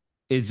Gordon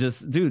is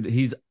just, dude.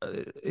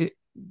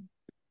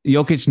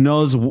 Jokic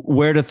knows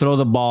where to throw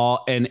the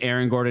ball, and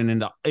Aaron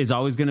Gordon is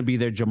always going to be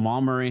there.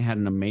 Jamal Murray had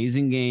an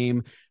amazing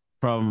game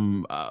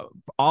from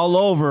all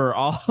over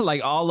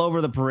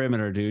the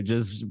perimeter, dude.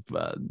 Just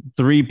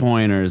 3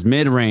 pointers,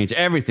 mid range,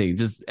 everything,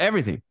 just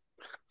everything.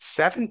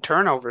 7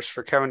 turnovers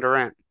for Kevin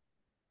Durant.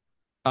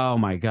 Oh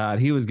my god,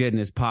 he was getting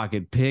his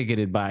pocket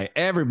picketed by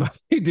everybody,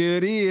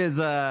 dude. He is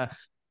I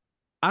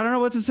don't know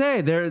what to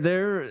say.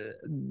 They're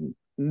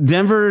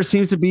Denver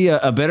seems to be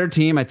a better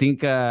team. I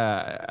think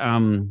I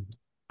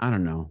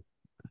don't know.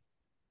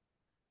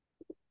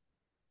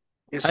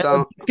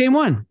 So It's game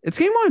one. It's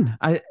game one.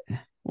 I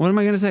What am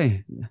I gonna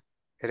say?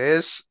 it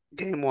is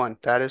game one.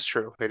 That is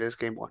true. It is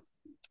game one.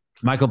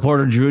 Michael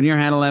Porter Jr.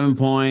 had 11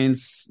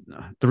 points,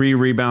 3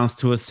 rebounds,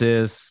 2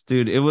 assists.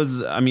 Dude, it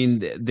was, I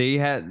mean,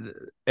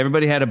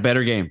 everybody had a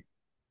better game.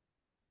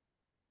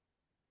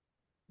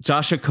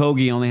 Josh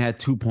Okogie only had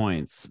 2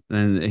 points,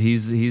 and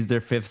he's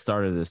their fifth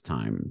starter this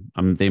time.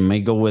 They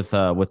may go with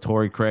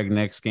Torrey Craig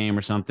next game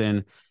or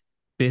something.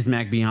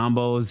 Bismack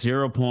Biyombo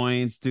 0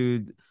 points,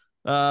 dude.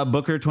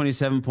 Booker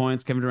 27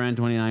 points, Kevin Durant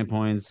 29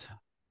 points,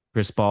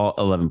 Chris Paul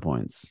 11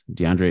 points.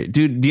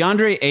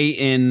 DeAndre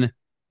Ayton.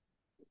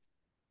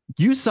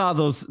 You saw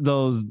those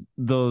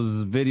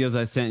videos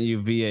I sent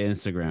you via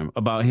Instagram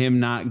about him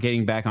not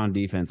getting back on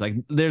defense. Like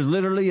there's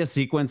literally a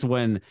sequence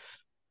when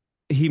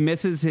he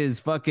misses his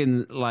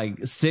fucking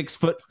like 6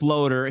 foot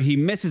floater. He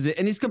misses it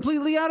and he's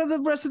completely out of the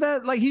rest of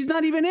that. Like he's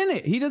not even in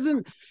it. He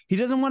doesn't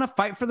want to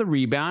fight for the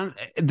rebound.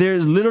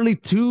 There's literally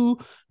two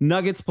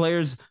Nuggets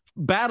players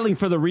battling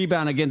for the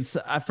rebound against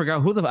I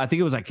forgot I think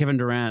it was like Kevin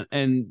Durant,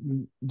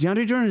 and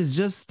DeAndre Jordan is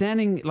just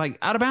standing like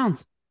out of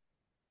bounds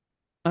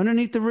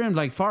underneath the rim,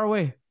 like far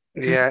away.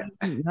 Just Yeah,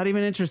 not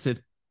even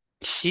interested.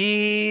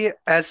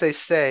 as they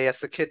say, as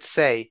the kids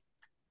say,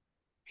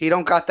 he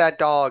don't got that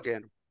dog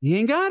in him. He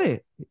ain't got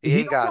it. He He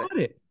ain't don't got it. got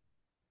it.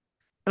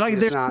 He Like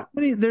does not.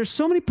 there's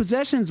so many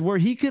possessions where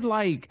he could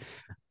like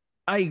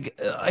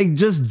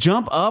just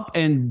jump up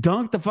and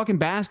dunk the fucking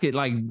basket,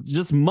 like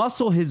just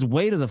muscle his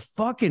way to the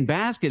fucking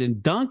basket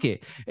and dunk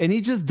it. And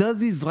he just does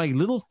these like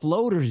little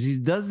floaters. He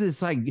does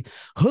this like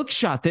hook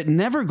shot that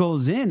never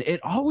goes in. It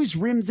always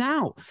rims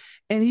out.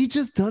 And he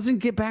just doesn't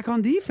get back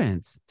on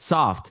defense.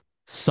 Soft,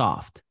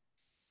 soft.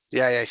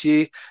 Yeah, yeah.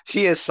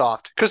 He is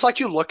soft because like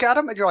you look at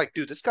him and you're like,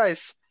 dude, this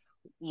guy's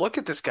look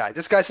at this guy.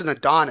 This guy's an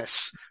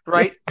Adonis,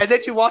 Yeah. right? And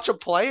then you watch him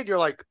play and you're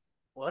like,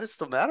 what is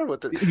the matter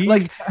with it? He's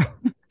Like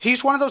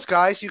he's one of those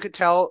guys you could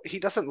tell he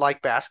doesn't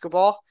like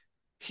basketball.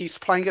 He's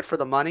playing it for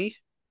the money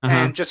uh-huh.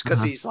 and just because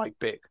Uh-huh. he's like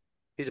big.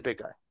 He's a big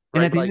guy,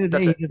 And at right? the end Like of the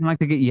that's day, it. he doesn't like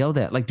to get yelled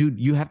at. Like, dude,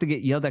 you have to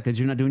get yelled at because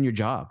you're not doing your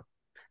job.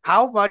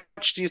 How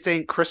much do you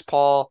think Chris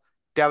Paul,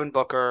 Devin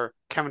Booker,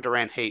 Kevin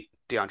Durant hate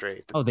DeAndre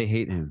Ayton? Oh, they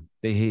hate him.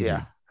 They hate Yeah,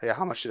 him. Yeah,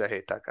 how much did I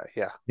hate that guy?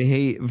 Yeah. They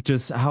hate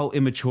just how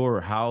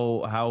immature,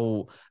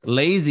 how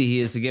lazy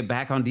he is to get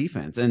back on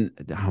defense. And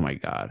oh my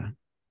God.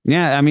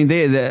 Yeah, I mean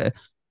the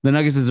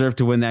Nuggets deserve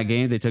to win that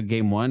game. They took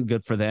game one.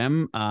 Good for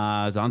them.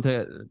 It's on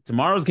to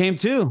tomorrow's game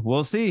two.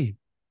 We'll see.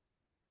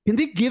 Can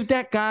they give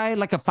that guy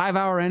like a 5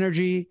 hour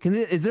energy?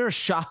 Is there a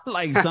shot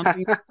like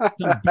something,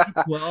 some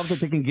B12 that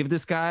they can give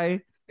this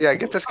guy? Yeah,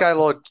 get this guy a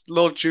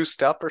little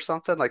juiced up or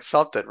something, like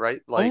something, right?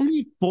 Like,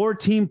 Only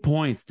 14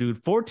 points,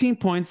 dude. 14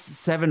 points,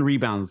 7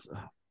 rebounds,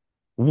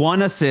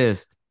 1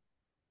 assist.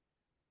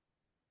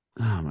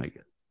 Oh my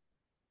God.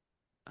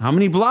 How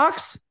many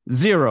blocks?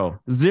 Zero.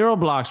 Zero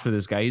blocks for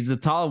this guy. He's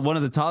one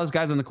of the tallest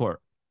guys on the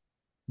court.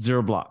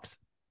 Zero blocks.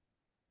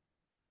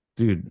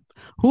 Dude,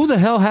 who the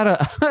hell had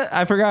a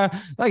I forgot.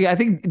 Like I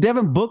think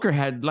Devin Booker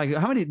had like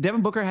how many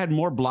Devin Booker had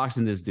more blocks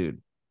than this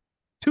dude?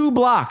 2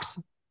 blocks.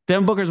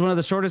 Devin Booker is one of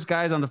the shortest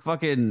guys on the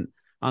fucking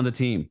on the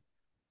team.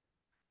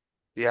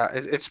 yeah,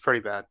 it's pretty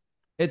bad.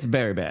 It's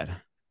very bad.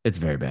 It's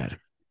very bad.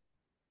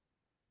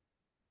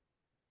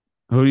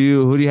 Who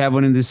do you have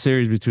winning this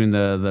series between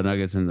the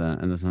Nuggets and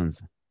the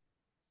Suns?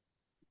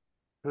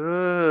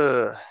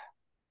 Ugh.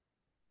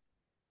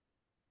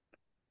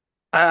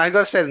 I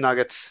gotta say the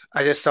Nuggets.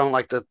 I just don't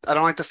like I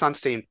don't like the Suns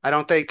team. I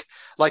don't think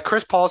like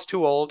Chris Paul's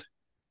too old,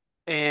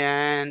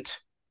 and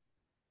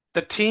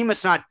the team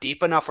is not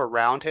deep enough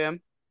around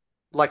him.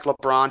 Like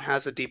LeBron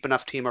has a deep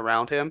enough team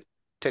around him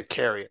to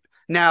carry it.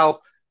 Now,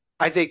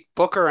 I think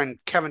Booker and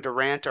Kevin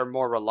Durant are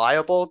more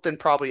reliable than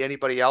probably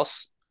anybody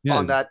else Yeah,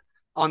 on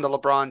the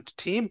LeBron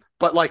team,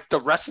 but like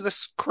the rest of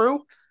this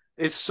crew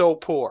is so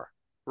poor,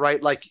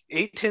 right? Like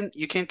Ayton,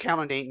 you can't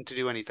count on Ayton to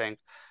do anything.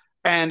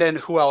 And then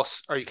who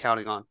else are you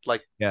counting on?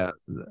 Like yeah.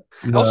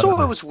 also it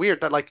The was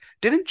weird that like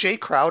didn't Jay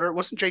Crowder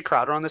wasn't Jay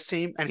Crowder on this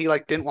team and he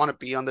like didn't want to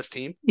be on this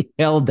team? he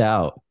held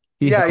out.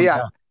 He Yeah, held yeah.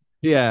 out.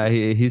 Yeah,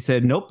 he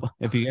said, nope.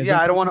 If you guys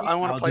Yeah, don't play I me, don't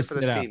want to I'll play just for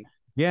sit this out. team.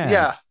 Yeah,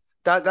 Yeah,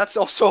 that's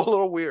also a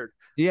little weird.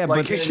 yeah.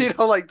 Like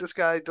like this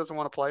guy doesn't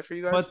want to play for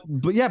you guys.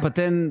 But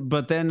then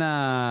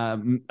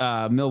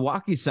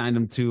Milwaukee signed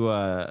him to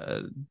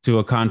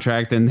a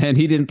contract, and then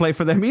he didn't play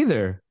for them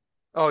either.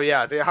 Oh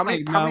yeah, Like, how no,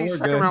 many we're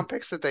second good. round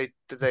picks did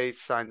they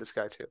sign this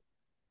guy to?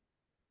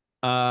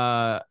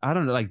 I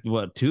don't know, like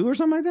what, two or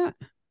something like that.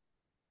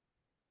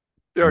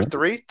 There are One?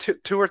 three,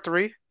 two or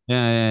three.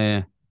 Yeah,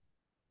 yeah,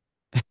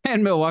 yeah.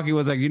 And Milwaukee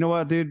was like, you know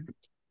what, dude,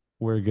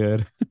 we're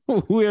good.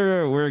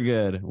 We're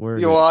good. We're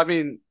Yeah, well, good. I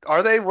mean,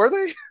 are they? Were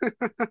they?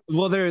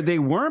 Well, they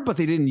weren't, but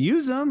they didn't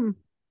use them.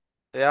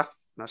 Yeah,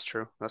 that's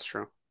true. That's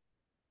true.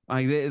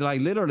 Like they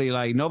like literally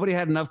like nobody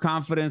had enough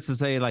confidence to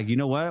say like, you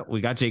know what,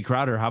 we got Jay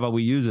Crowder. How about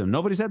we use him?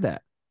 Nobody said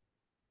that.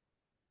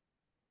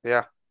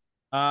 Yeah,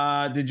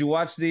 Did you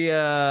watch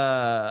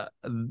the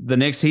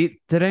Knicks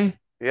Heat today?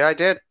 yeah, I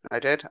did. I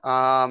did.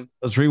 I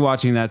was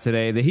rewatching that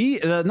today. The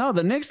Heat, no,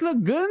 the Knicks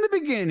looked good in the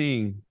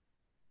beginning.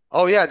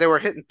 Oh yeah, they were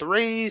hitting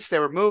threes. They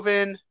were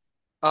moving.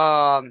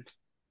 Um,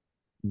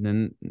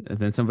 And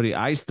then somebody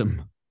iced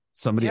them.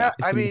 Somebody yeah, iced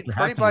I them mean, after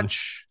pretty halftime.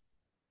 much.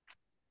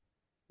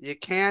 You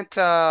can't.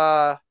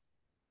 I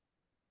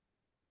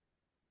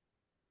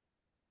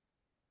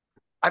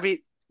mean,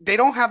 they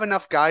don't have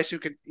enough guys who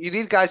could. You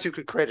need guys who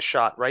could create a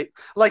shot, right?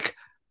 Like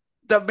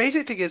the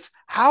amazing thing is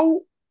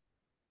how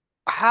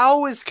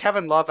is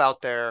Kevin Love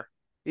out there,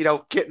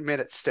 getting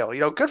minutes still?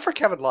 Good for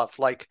Kevin Love,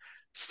 like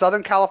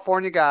Southern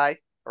California guy,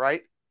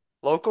 right?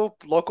 Local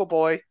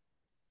boy,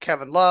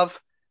 Kevin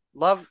Love.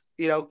 Love,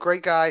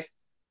 great guy,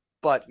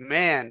 but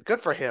man,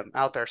 good for him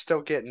out there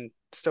still getting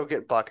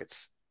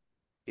buckets,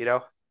 you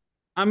know?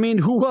 I mean,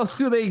 who else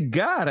do they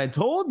got? I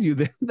told you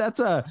that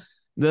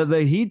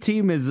the Heat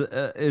team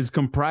is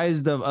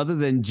comprised of other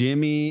than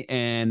Jimmy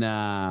and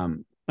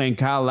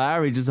Kyle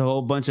Lowry, just a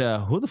whole bunch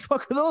of who the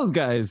fuck are those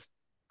guys?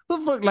 Who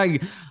the fuck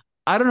like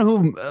I don't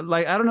know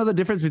I don't know the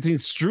difference between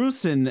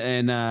Struess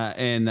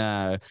and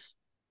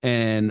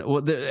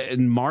what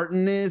and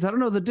Martin is. I don't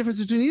know the difference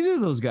between either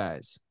of those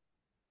guys.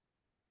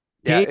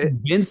 Yeah, Gabe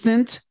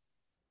Vincent,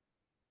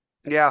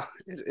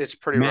 it's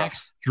pretty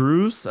Max rough.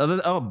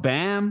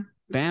 Struess,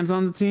 Bam's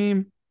on the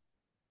team.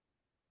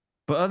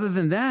 But other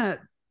than that,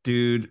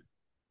 dude,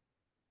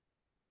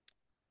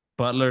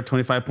 Butler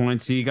 25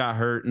 points. He got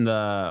hurt in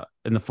the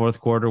fourth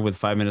quarter with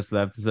 5 minutes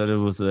left.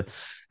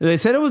 They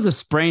said it was a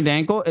sprained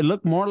ankle. It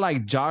looked more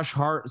like Josh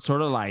Hart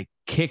sort of like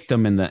kicked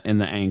him in the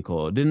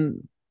ankle. It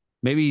didn't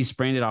maybe he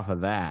sprained it off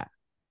of that.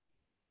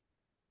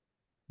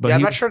 But Yeah,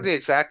 I'm he not sure the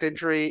exact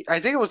injury. I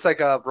think it was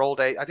like a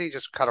rolled I think he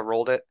just kind of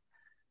rolled it.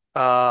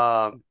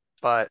 Um,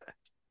 but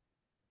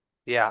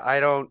yeah, I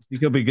don't.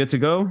 he'll be good to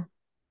go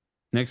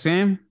next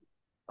game.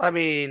 I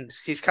mean,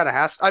 he's kind of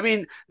has. I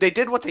mean, they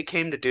did what they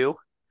came to do,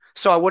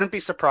 so I wouldn't be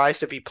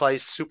surprised if he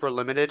plays super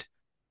limited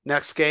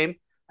next game,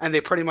 and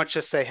they pretty much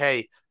just say,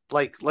 "Hey,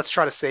 like, let's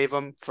try to save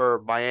him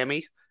for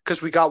Miami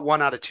because we got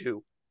 1 out of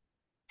 2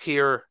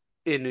 here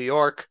in New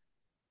York.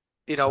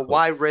 So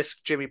Why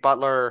risk Jimmy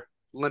Butler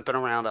limping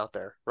around out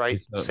there, right?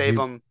 so Save he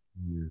him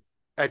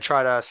and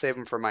try to save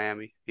him for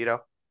Miami, you know?"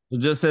 it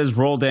just says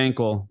rolled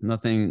ankle.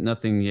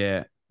 Nothing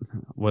yet.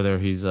 Whether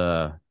he's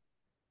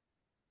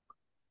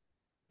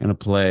Gonna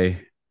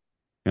play.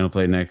 Gonna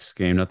play next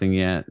game. Nothing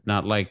yet.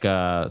 Not like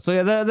so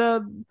yeah,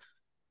 the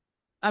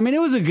I mean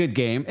it was a good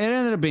game. It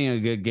ended up being a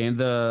good game.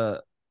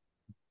 The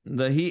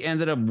Heat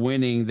ended up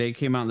winning. They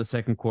came out in the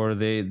second quarter.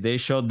 They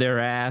showed their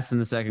ass in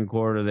the second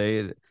quarter.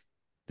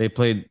 They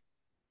played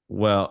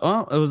well.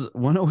 Oh, it was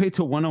 108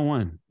 to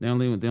 101. They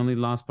only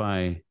lost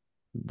by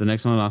the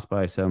next one lost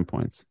by 7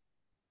 points.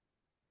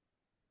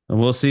 And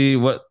we'll see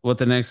what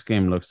the next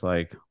game looks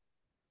like.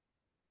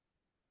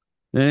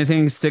 Did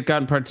anything stick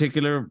out in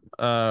particular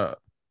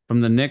from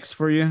the Knicks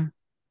for you?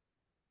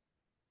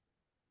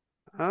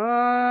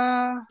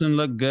 Uh, Didn't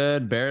look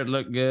good. Barrett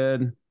looked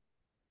good.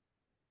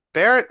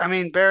 Barrett, I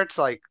mean, Barrett's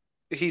like,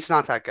 he's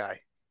not that guy.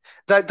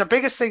 The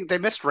biggest thing, they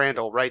missed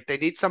Randall, right? They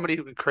need somebody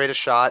who can create a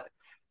shot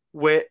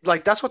with,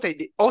 like, that's what they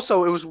need.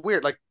 Also, it was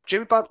weird. Like,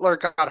 Jimmy Butler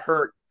got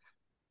hurt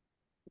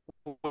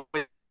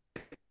with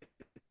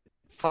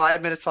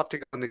 5 minutes left to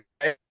go in the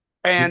game.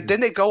 And then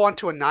they go on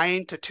to a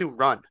 9-2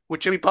 run with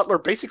Jimmy Butler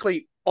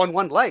basically on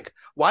one leg.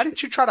 Why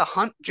didn't you try to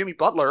hunt Jimmy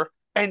Butler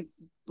and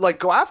like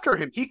go after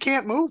him? He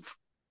can't move,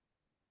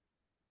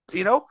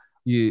 you know?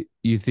 You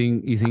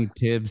think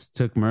Tibbs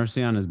took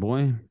mercy on his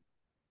boy?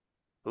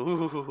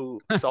 Ooh,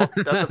 so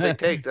that's a big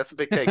take. That's a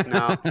big take.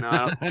 No, no, I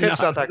don't. No,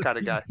 Tip's not that kind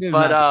of guy. Tibbs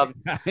But not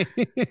that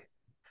guy.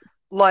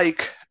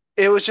 like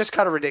it was just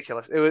kind of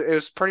ridiculous. It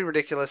was pretty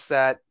ridiculous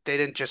that they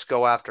didn't just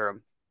go after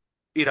him.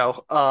 You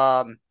know,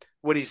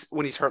 when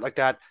he's hurt like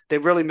that, they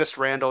really missed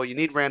Randall. You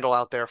need Randall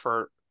out there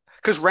for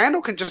because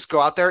Randall can just go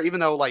out there even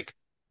though like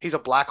he's a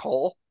black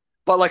hole.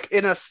 But like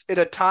in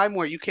a time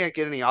where you can't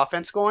get any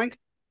offense going,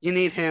 you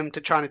need him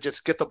to try to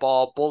just get the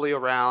ball, bully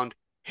around,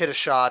 hit a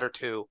shot or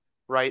two,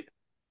 right?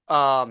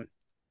 Um,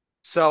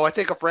 so I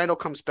think if Randall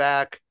comes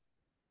back,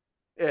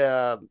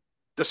 uh,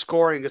 the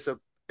scoring is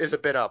a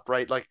bit up,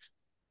 right? Like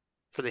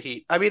for the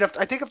Heat. I mean, if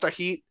the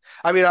Heat,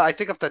 I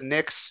think if the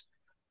Knicks,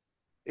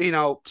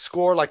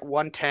 score like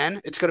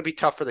 110, it's going to be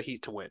tough for the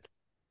Heat to win,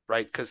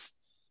 right? Because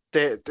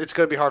it's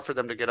going to be hard for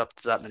them to get up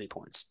to that many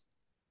points.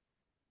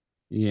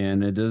 Yeah,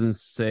 and it doesn't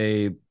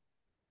say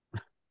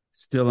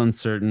still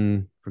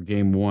uncertain for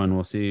game one.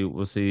 We'll see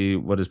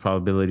what his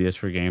probability is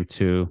for game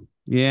two.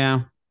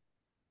 Yeah.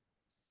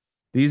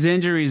 These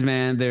injuries,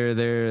 man,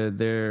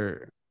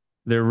 they're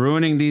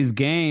ruining these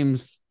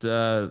games.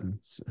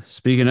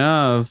 Speaking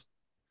of,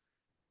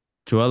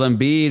 Joel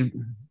Embiid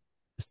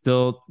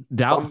still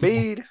doubtful,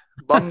 Bumbeed,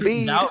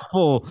 Bumbeed.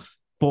 doubtful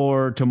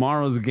for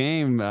tomorrow's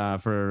game,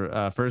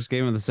 for first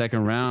game of the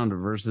second round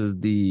versus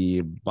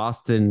the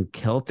Boston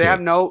Celtics.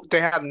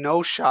 They have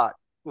no shot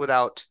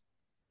without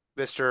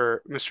Mr.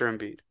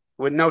 Embiid.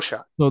 With no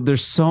shot. So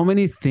there's so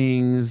many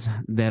things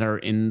that are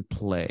in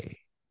play.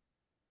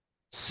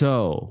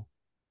 So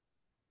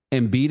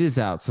Embiid is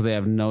out, so they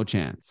have no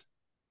chance.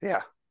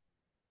 Yeah.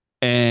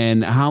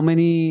 And how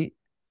many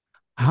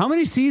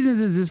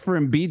seasons is this for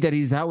Embiid that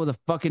he's out with a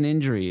fucking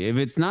injury? If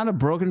it's not a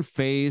broken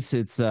face,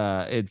 it's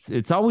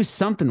always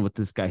something with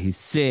this guy. He's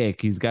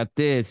sick. He's got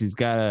this. He's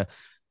got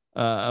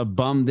a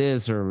bum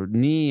this or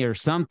knee or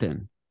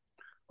something.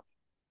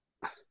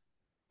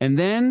 And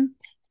then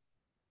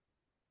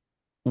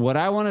what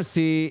I want to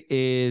see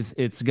is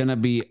it's gonna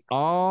be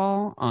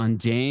all on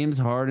James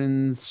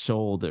Harden's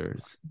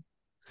shoulders.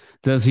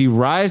 Does he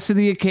rise to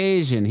the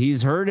occasion?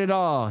 He's heard it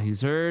all.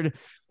 He's heard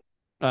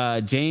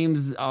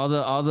James, all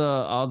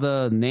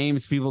the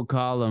names people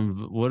call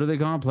him. What do they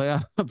call him?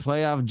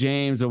 Playoff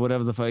James or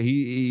whatever the fuck.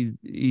 He's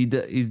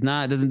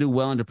not doesn't do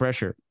well under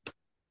pressure.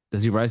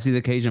 Does he rise to the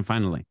occasion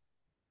finally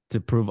to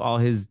prove all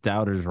his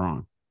doubters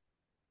wrong,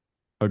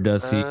 or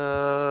does he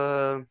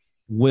Uh,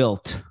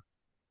 wilt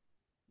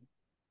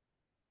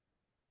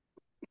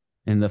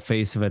in the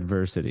face of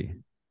adversity?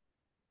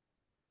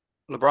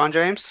 LeBron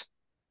James?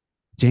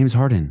 James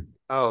Harden.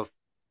 Oh,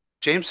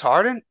 James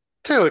Harden?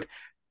 Dude,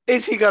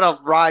 is he gonna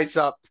rise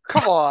up?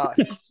 Come on.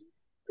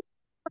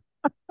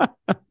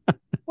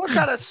 What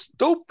kind of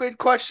stupid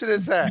question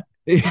is that?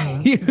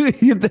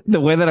 The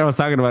way that I was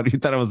talking about, you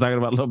thought I was talking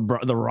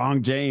about the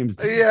wrong James.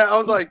 Yeah, I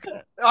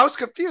was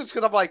confused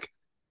because I'm like,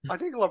 I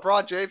think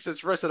LeBron James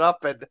has risen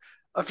up, and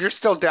if you're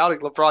still doubting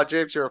LeBron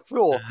James, you're a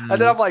fool. And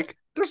then I'm like,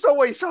 there's no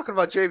way he's talking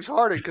about James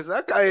Harden because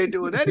that guy ain't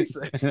doing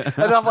anything.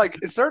 And I'm like,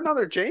 is there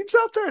another James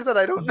out there that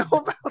I don't know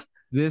about?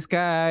 This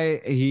guy,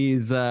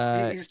 He's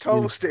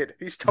toasted.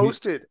 He's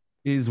toasted.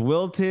 he's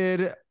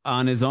wilted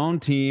on his own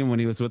team when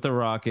he was with the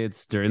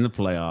Rockets during the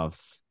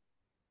playoffs.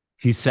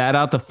 He sat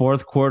out the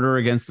fourth quarter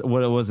against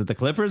what was it, the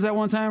Clippers at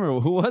one time, or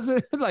who was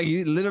it? Like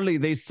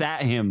they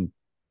sat him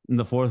in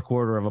the fourth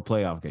quarter of a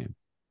playoff game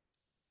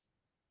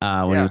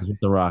when he Yeah. was with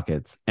the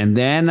Rockets, and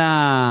then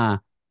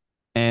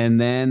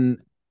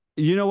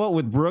you know what?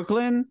 With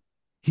Brooklyn,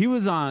 he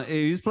was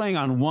playing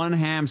on one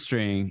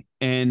hamstring,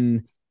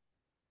 and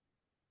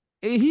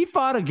he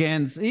fought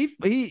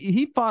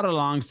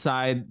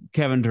alongside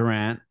Kevin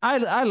Durant.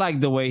 I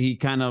like the way he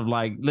kind of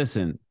like,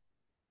 listen,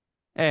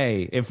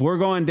 hey, if we're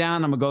going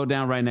down, I'm gonna go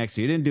down right next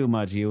to you. He didn't do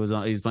much.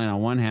 He's playing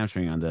on one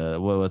hamstring on the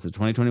what was it,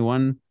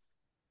 2021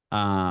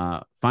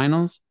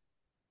 finals.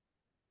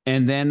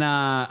 And then,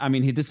 I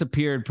mean, he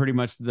disappeared pretty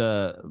much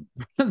the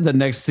the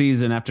next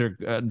season after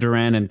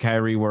Durant and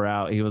Kyrie were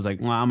out. He was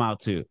like, "Well, I'm out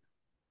too."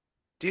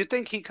 Do you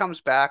think he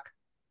comes back?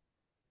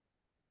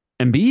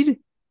 Embiid?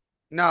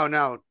 No,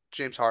 no,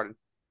 James Harden.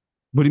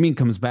 What do you mean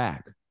comes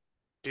back?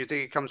 Do you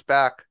think he comes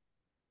back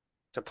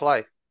to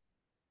play?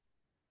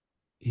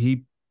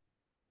 He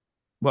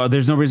well,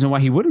 there's no reason why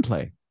he wouldn't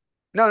play.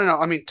 No, no, no.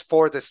 I mean,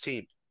 for this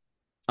team.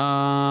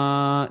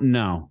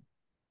 No.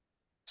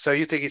 So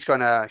you think he's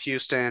going to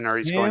Houston or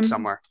he's going Him,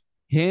 somewhere?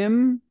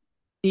 him,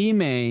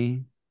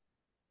 Ime,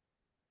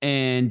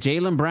 and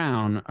Jalen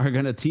Brown are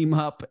gonna team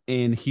up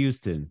in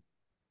Houston,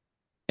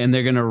 and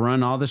they're gonna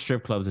run all the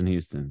strip clubs in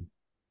Houston.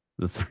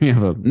 The three of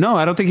them. No,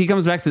 I don't think he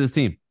comes back to this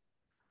team.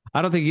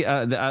 I don't think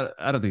I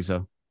don't think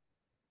so.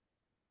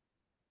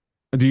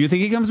 Do you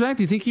think he comes back?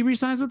 Do you think he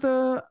resigns with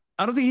the?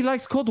 I don't think he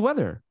likes cold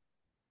weather.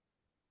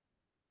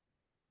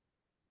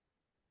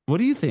 What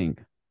do you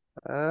think?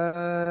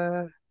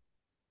 Uh,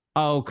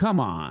 Oh, come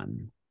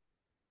on.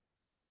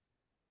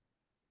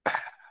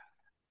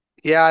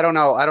 yeah, I don't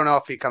know. I don't know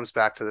if he comes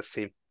back to this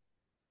team.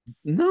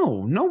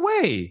 No, no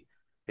way.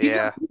 He's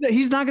not. Yeah.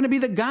 He's not going to be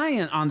the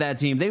guy on that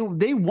team. They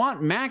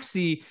want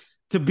Maxi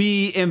to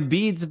be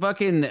Embiid's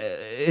fucking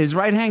his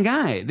right hand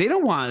guy. They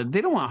don't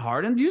want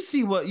Harden. You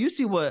see what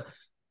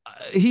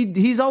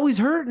he's always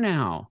hurt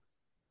now.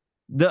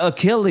 The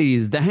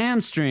Achilles, the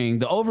hamstring,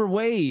 the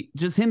overweight,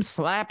 just him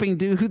slapping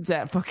dudes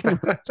at fucking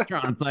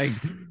restaurants. Like,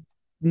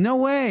 no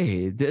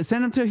way.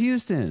 Send him to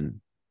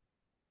Houston.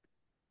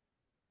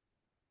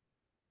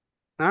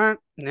 All right.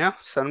 Yeah,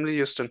 send him to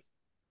Houston.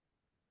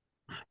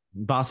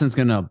 Boston's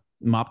gonna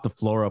mop the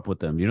floor up with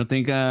them. You don't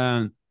think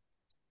come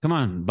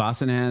on,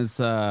 Boston has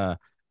uh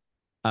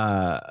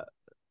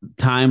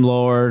Time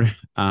Lord,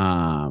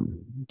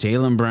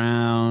 Jalen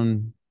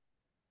Brown,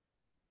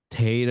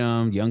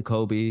 Tatum, young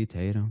Kobe,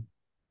 Tatum,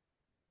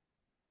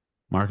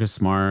 Marcus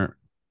Smart,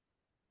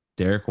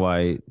 Derek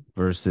White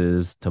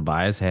versus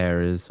Tobias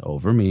Harris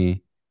over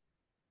me.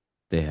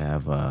 They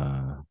have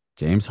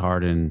James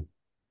Harden,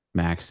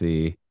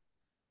 Maxi.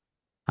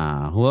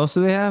 Who else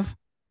do they have?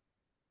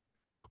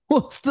 Who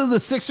else do the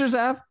Sixers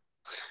have?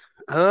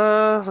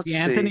 Let's The see.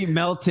 Anthony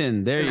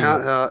Melton. There you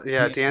go.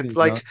 Yeah, Dan. Anthony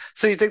Like, Melton.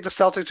 so you think the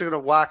Celtics are going to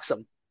wax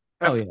them,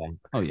 Oh if yeah.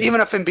 Oh yeah.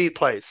 even if Embiid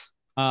plays?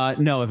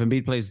 No, if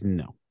Embiid plays,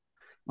 no.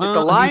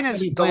 The He's line gonna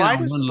is be playing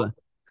on one.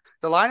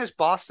 the line is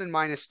Boston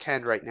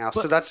 -10 right now.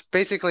 So But that's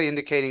basically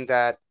indicating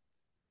that,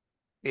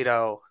 you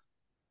know,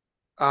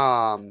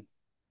 um,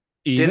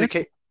 the even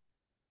indicate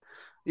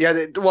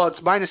yeah, well,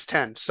 it's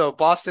 -10. So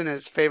Boston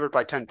is favored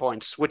by 10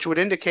 points, which would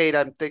indicate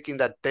I'm thinking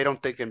that they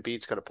don't think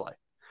Embiid's going to play.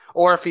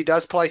 Or if he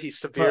does play, he's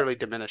but severely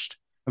diminished.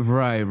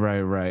 right,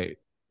 right, right.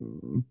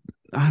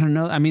 I don't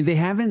know. I mean, they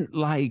haven't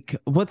like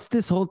what's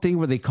this whole thing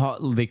where they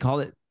call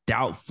it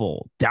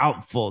doubtful,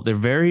 doubtful. They're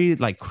very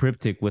like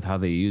cryptic with how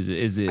they use it.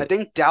 Is I it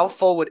think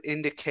doubtful would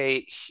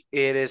indicate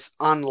it is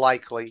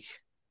unlikely.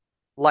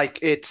 Like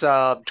it's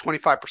a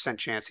 25%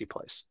 chance he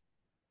plays.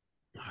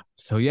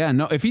 so? Yeah,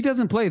 no. If he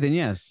doesn't play, then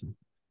yes,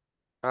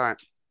 All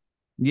right.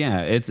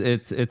 yeah,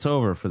 it's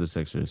over for the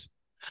Sixers.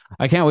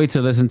 I can't wait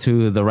to listen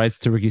to the Rights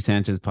to Ricky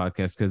Sanchez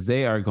podcast because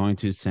they are going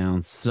to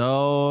sound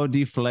so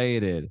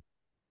deflated.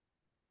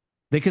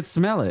 They could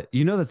smell it.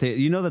 You know that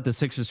the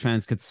Sixers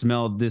fans could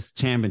smell this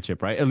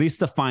championship, right? At least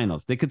the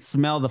finals. They could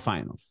smell the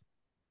finals.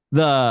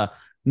 The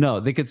no,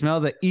 they could smell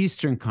the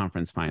Eastern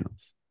Conference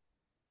Finals.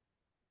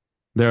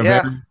 They're a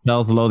Yeah. very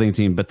self-loathing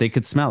team, but they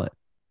could smell it.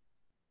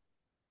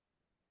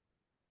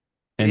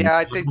 And Yeah,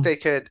 I think they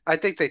could. I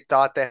think they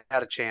thought they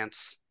had a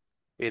chance,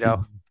 you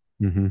know.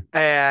 Mhm.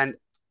 And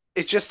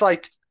it's just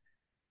like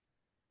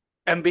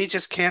Embiid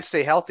just can't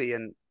stay healthy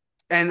and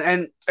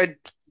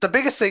the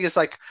biggest thing is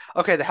like,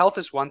 okay, the health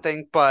is one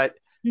thing, but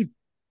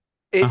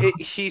Uh-huh.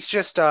 he's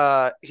just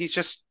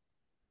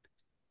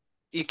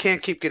you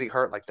can't keep getting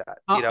hurt like that,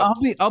 you I'll,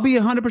 know? I'll be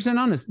 100%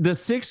 honest. The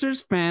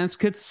Sixers fans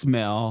could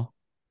smell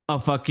a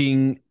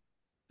fucking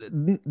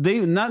they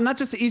not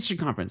just the Eastern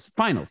Conference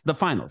Finals, the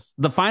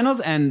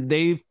finals, and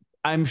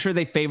I'm sure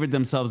they favored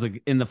themselves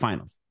in the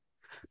finals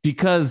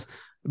because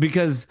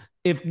because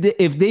if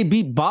they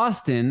beat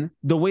Boston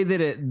the way that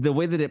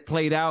it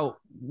played out,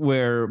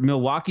 where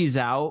Milwaukee's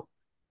out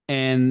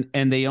and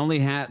they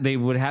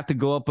would have to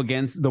go up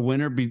against the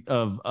winner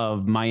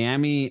of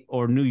Miami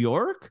or New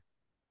York,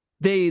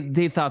 they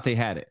thought they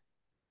had it.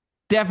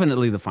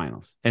 Definitely the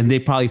finals, and they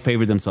probably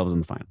favored themselves in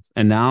the finals.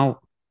 And now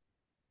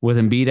with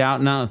Embiid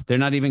out, now they're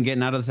not even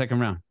getting out of the second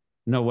round.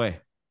 No way.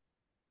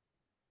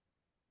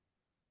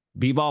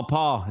 B-ball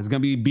Paul is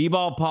going to be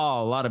B-ball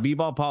Paul. A lot of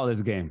B-ball Paul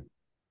this game.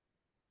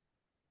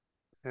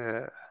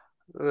 Uh,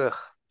 ugh.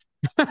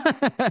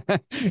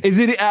 Is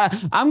it?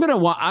 I'm gonna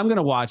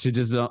watch it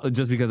just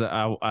because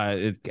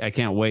I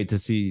can't wait to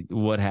see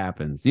what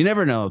happens. You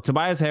never know.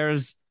 Tobias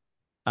Harris,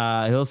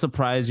 he'll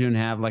surprise you and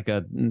have like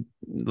a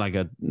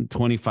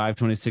 25,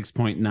 26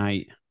 point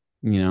night.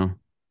 You know,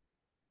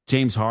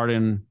 James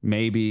Harden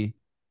maybe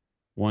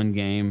one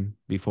game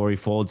before he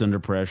folds under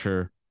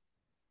pressure.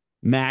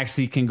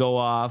 Maxi can go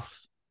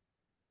off.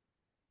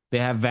 They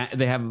have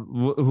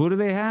who do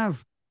they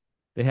have?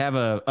 They have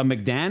a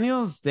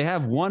McDaniels. They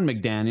have one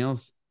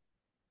McDaniels.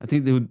 I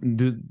think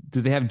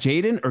do they have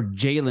Jaden or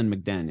Jalen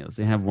McDaniels?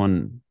 They have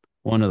one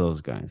of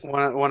those guys.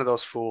 One of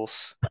those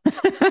fools.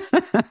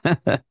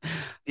 But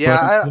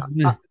Yeah,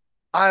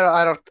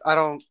 I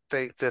don't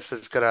think this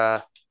is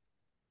gonna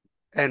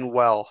end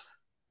well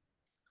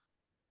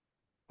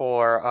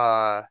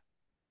for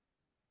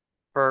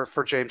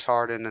for James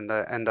Harden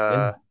and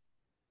yeah,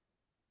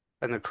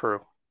 the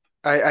crew.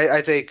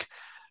 I think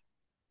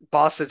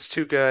Boston's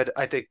too good.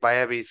 I think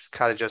Miami's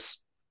kind of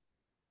just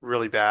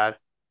really bad.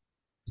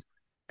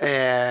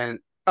 And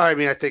I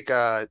mean, I think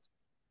the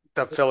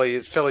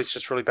Philly's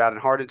just really bad,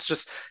 and Harden's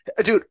just,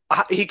 dude,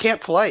 he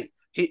can't play.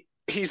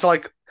 He's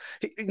like,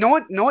 you know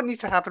what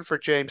needs to happen for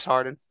James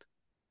Harden?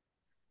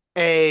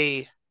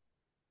 A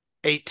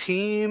a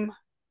team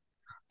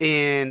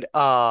in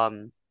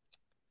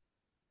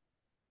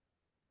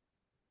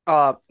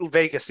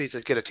Vegas needs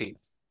to get a team,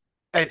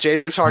 and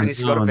James Harden needs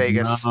to go to no,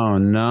 Vegas.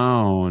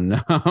 no, no.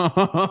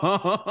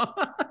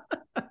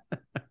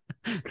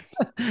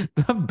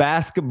 The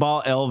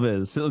basketball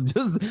Elvis. He'll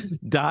just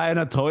die in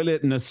a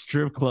toilet in a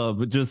strip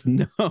club. Just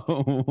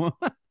no.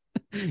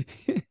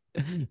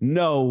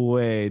 No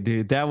way,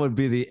 dude. That would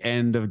be the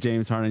end of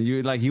James Harden.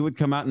 You like he would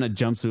come out in a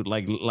jumpsuit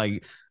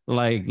like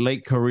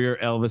late career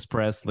Elvis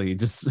Presley,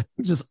 just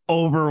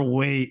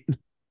overweight.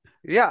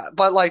 Yeah,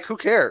 but like, who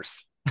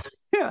cares?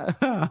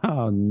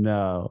 Oh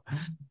no.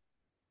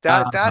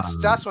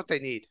 That's what they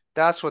need.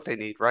 That's what they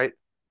need, right?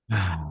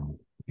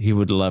 He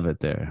would love it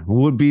there.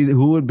 Who would be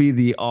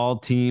the all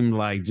team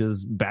like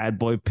just bad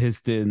boy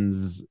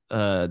Pistons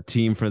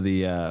team for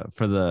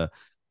the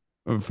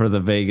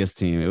Vegas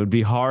team? It would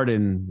be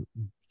Harden,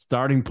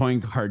 starting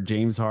point guard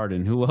James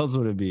Harden. Who else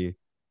would it be?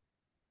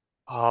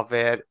 Oh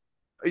man,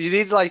 you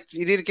need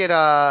to get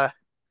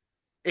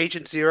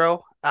Agent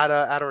Zero out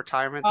of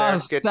retirement Oh, there.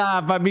 Get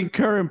stop. I mean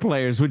current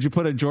players. Would you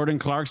put a Jordan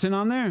Clarkson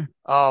on there?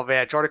 Oh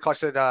man, Jordan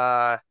Clarkson.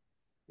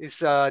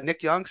 Is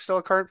Nick Young still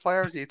a current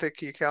player? Do you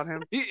think you count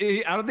him?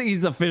 I don't think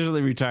he's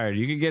officially retired.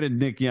 You could get a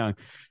Nick Young.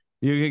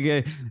 You could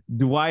get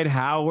Dwight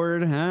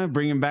Howard, huh?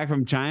 Bring him back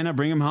from China,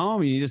 bring him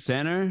home. You need a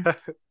center.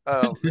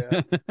 Oh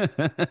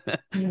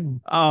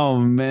man. Oh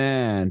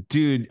man,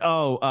 dude.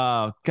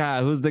 Oh,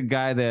 God, who's the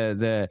guy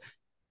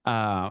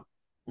uh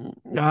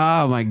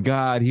oh my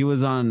God, he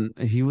was on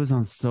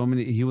so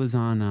many he was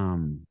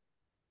on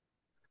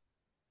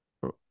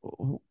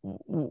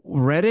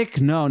Reddick?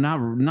 No, not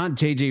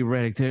JJ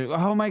Reddick.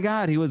 Oh my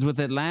God, he was with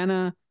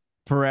Atlanta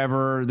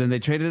forever. Then they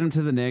traded him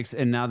to the Knicks,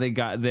 and now they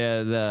got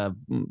the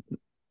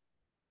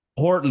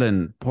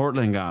Portland.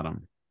 Portland got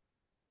him.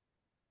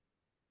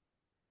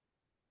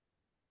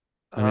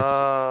 Let me see.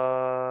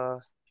 Uh,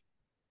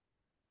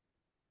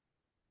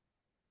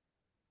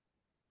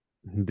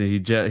 He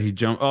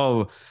jumped.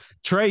 Oh,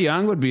 Trey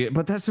Young would be,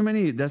 but that's so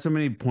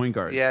many point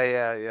guards.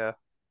 yeah.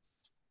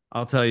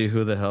 I'll tell you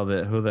who the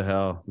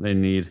hell they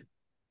need.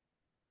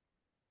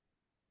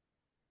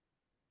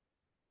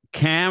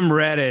 Cam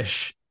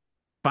Reddish.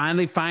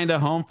 Finally find a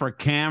home for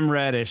Cam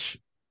Reddish.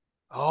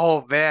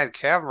 Oh man,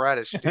 Cam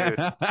Reddish,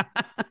 dude.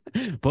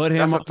 Put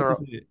him That's a on. throw.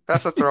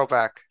 That's a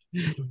throwback.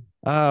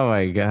 Oh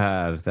my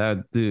God.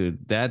 That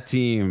dude, that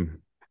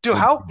team Dude, would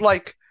how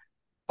like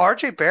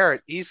RJ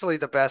Barrett, easily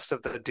the best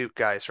of the Duke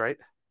guys, right?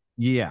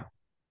 yeah.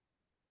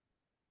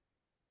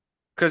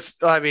 Because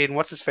I mean,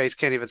 what's his face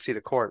can't even see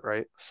the court,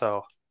 right?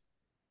 So,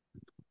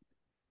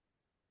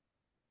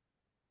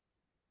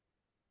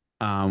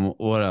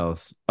 What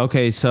else?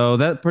 Okay, so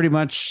that pretty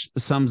much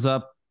sums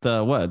up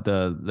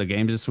the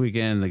games this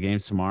weekend, the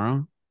games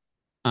tomorrow.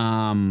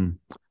 Um,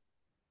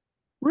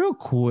 Real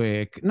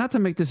quick, not to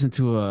make this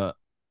into a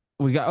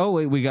we got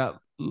wait.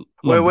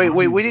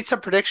 LeBron. We need some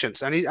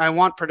predictions. I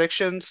want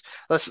predictions.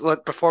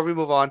 Let before we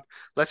move on,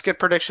 let's get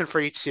prediction for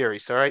each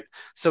series. All right.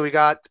 So we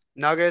got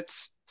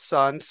Nuggets,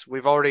 Suns.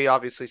 We've already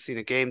obviously seen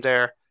a game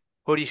there.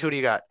 Who do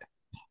you got?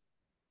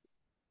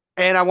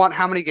 And I want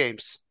how many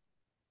games?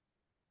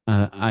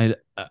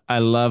 I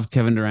love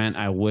Kevin Durant.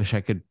 I wish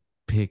I could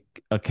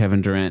pick a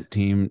Kevin Durant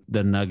team,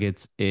 the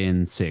Nuggets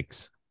in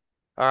six.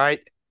 All right.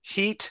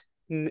 Heat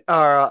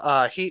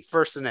Heat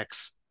versus the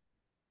Knicks.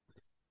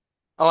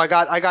 Oh, I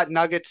got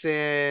Nuggets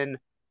in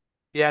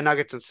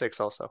Nuggets in six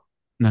also.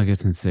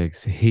 Nuggets in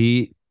six.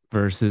 Heat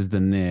versus the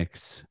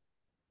Knicks.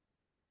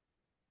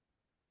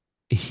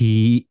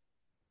 He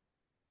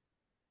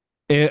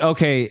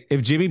okay.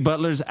 If Jimmy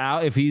Butler's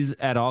out, if he's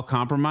at all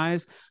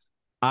compromised,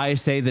 I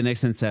say the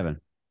Knicks in seven.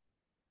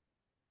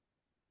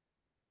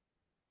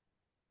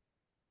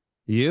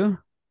 You?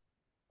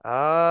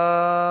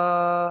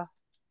 Uh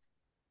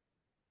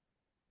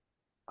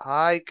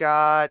I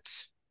got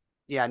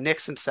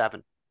Knicks in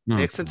seven.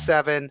 Knicks in Okay.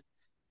 seven.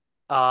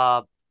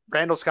 Uh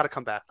Randall's got to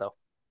come back though.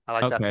 I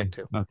like that Okay. pick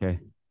too. Okay.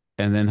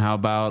 And then how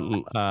about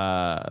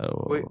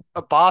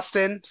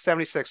Boston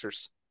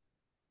 76ers.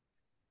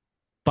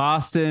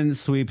 Boston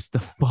sweeps the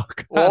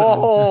fuck out of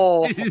the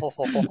Oh, Nuggets.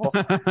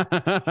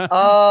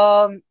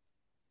 um,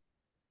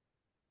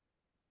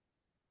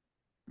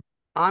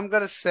 I'm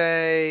gonna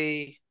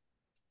say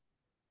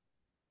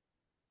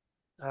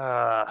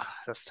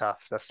That's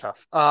tough. That's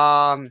tough.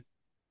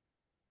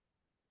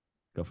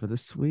 Go for the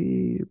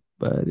sweep,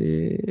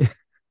 buddy.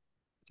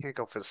 Can't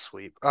go for the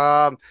sweep.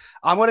 I'm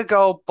gonna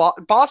go.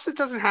 Boston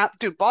doesn't have,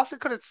 dude. Boston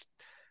couldn't.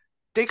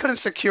 They couldn't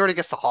secure it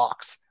against the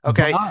Hawks.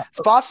 Okay, But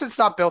so Boston's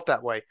not built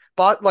that way.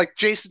 But like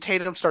Jason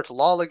Tatum starts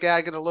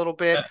lollygagging a little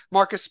bit.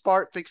 Marcus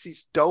Smart thinks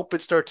he's dope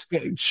and starts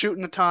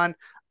shooting a ton.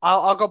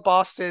 I'll go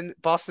Boston.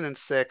 Boston in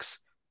six.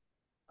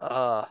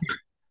 Uh,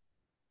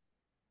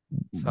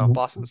 so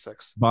Boston in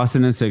six.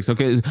 Boston in six.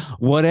 Okay.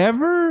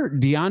 Whatever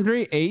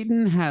DeAndre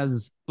Ayton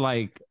has,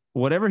 like,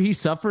 whatever he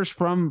suffers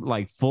from,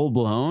 like, full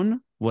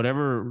blown,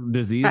 whatever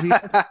disease he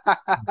has,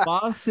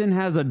 Boston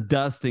has a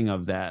dusting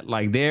of that.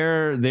 Like,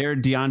 they're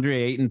DeAndre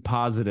Ayton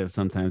positive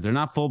sometimes. They're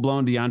not full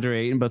blown DeAndre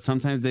Ayton, but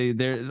sometimes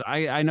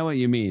I know what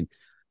you mean.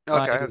 Okay,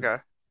 Like, okay.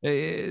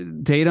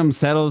 Tatum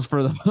settles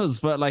for those,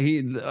 but like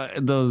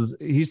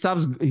he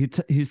stops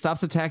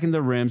attacking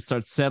the rim,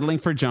 starts settling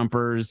for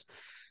jumpers.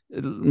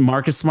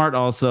 Marcus Smart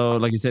also,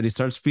 like you said, he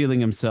starts feeling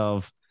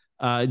himself.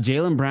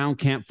 Jaylen Brown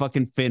can't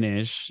fucking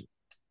finish.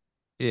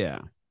 Yeah.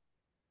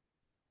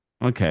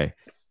 Okay.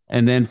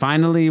 And then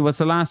finally, what's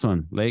the last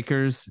one?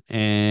 Lakers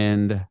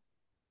and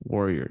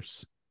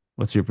Warriors.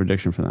 What's your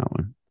prediction for that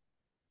one?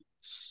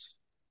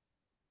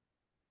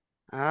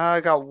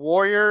 I got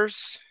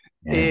Warriors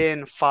Yeah.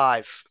 in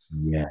five.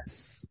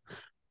 Yes.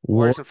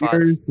 Warriors in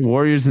five.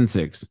 Warriors in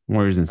six.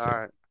 Warriors in All six.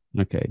 right.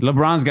 Okay.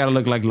 LeBron's got to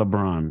look like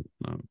LeBron.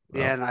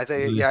 Yeah, and I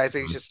think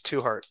he's just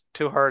too hurt.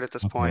 Too hurt at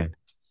this point.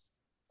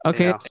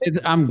 Okay. You Okay.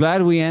 know. I'm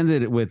glad we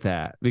ended it with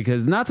that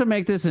because not to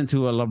make this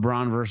into a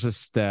LeBron versus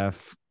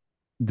Steph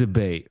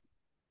debate,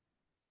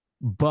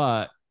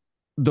 but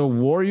the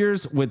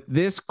Warriors with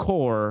this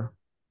core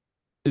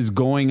is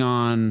going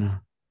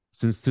on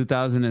since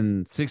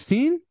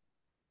 2016.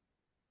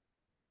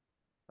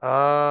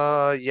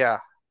 Yeah.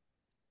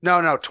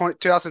 No, no,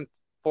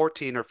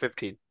 2014 or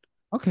 15.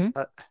 Okay.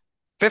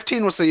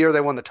 15 was the year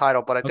they won the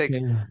title, but I think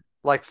Okay.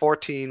 like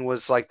 14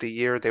 was like the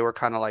year they were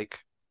kind of like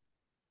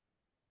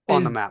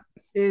on the Is map.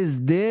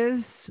 is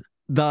this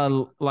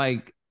the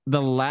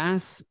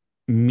last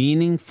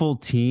meaningful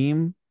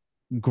team,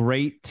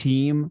 great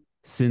team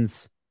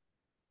since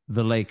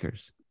the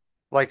Lakers?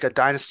 Like a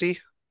dynasty?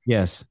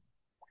 Yes.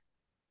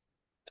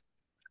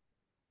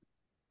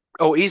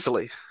 Oh,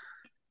 easily.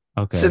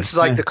 Okay. Since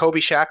like the Kobe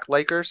Shaq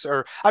Lakers,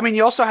 or I mean,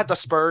 you also had the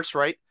Spurs,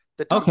 right?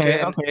 The Okay.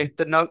 Duncan, Okay.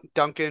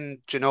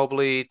 Duncan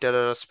Ginobili did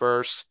a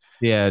Spurs.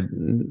 Yeah.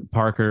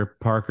 Parker,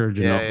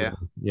 Yeah, Ginobili.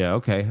 Yeah.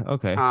 Okay.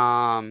 Okay.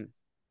 yeah.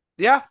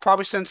 Yeah,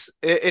 probably since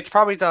it's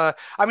probably the.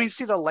 I mean,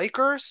 see the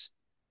Lakers,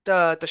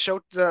 the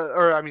show,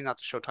 or I mean, not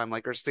the Showtime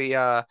Lakers,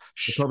 the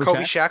The Kobe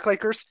Kobe Shaq. Shaq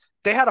Lakers.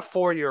 They had a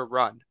 4 year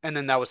run, and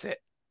then that was it,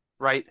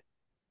 right?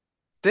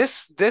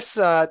 This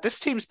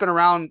team's been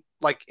around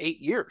like 8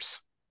 years,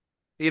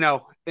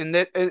 and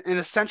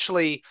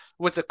essentially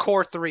with the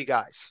core three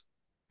guys,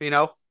 you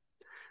know,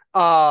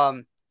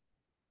 um,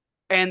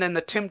 and then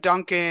the Tim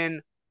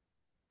Duncan,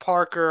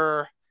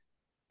 Parker,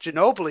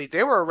 Ginobili,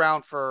 they were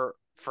around for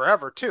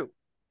forever too,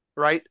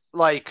 right?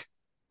 Like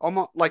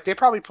almost like they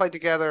probably played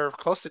together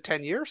close to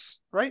 10 years,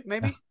 right?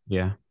 Yeah. Maybe.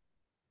 Yeah.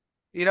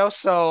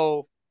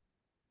 So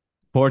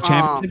Four um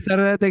championships out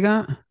of that they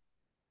got.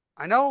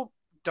 I know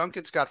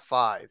Duncan's got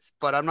five,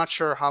 but I'm not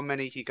sure how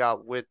many he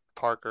got with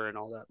Parker and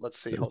all that. Let's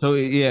see. Hold on So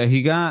a second.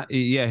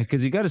 yeah,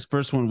 because he got his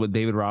first one with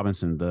David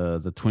Robinson,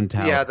 the Twin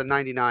Yeah, Tower. the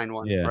 99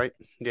 one, Yeah. right?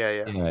 Yeah,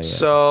 yeah. Yeah. Yeah.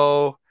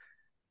 So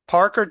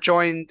Parker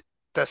joined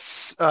the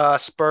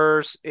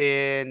Spurs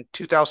in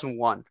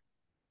 2001,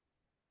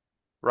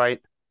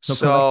 right? So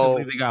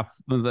collectively So they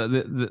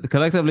got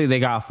collectively they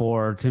got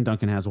four. Tim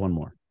Duncan has one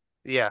more.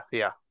 yeah,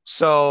 yeah.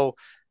 So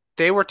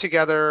they were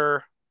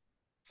together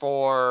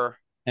for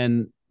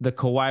And the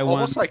Kawhi one,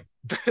 almost like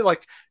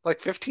like like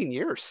 15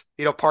 years.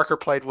 Parker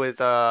played with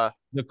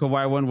the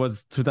Kawhi one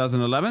was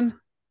 2011,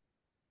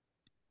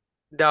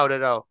 no, no,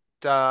 no.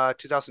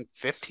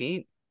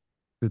 2015.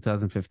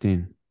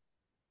 2015.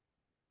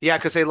 Yeah,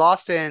 because they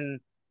lost in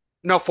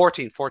no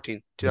 14,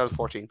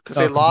 2014. Because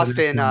Okay, so there's 2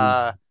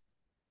 years.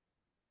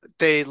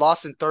 they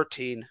lost in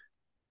 13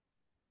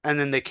 and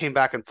then they came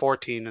back in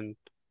 14 and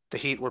the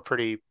Heat were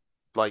pretty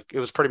like it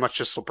was pretty much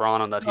just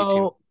LeBron on that Heat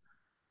team. So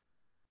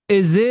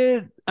is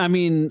it? I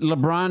mean,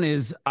 LeBron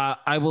is.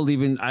 I will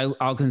even.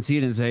 I'll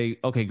concede and say,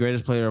 okay,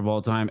 greatest player of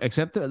all time,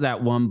 except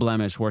that one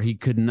blemish where he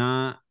could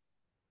not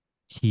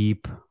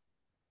keep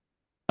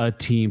a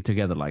team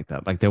together like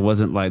that. Like there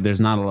wasn't like there's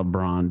not a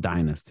LeBron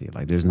dynasty.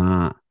 Like there's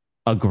not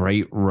a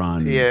great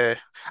run. Yeah.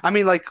 I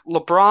mean like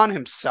LeBron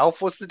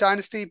himself was the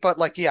dynasty, but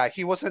like yeah,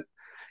 he wasn't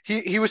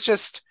he was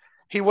just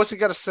he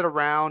wasn't gonna sit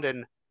around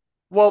and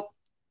well,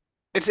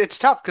 it's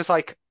tough because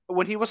like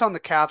when he was on the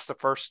Cavs the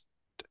first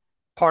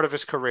part of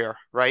his career,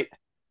 right?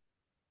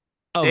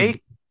 Oh,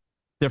 They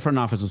their front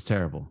office was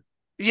terrible.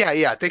 yeah,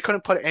 yeah, they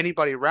couldn't put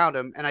anybody around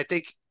him and I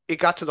think it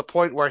got to the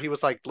point where he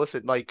was like,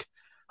 "Listen, like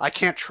I'm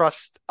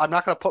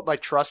not going to put my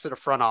trust in a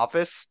front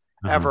office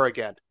Uh-huh. ever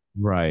again."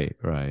 Right,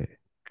 right.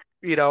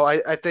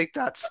 I think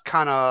that's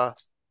kind of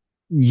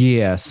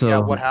Yeah. yeah,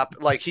 So what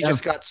happened. Like he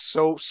just Steph, got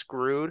so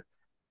screwed.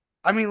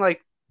 I mean,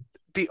 like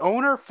the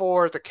owner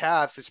for the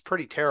Cavs is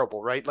pretty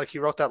terrible, right? Like he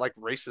wrote that like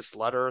racist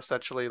letter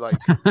essentially, like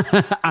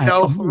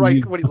Oh, like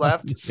you, when he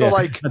left. So yeah,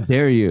 like how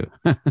dare you?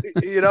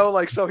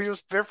 like so he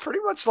was pretty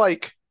much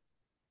like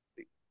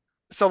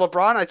so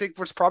LeBron, I think,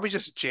 was probably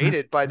just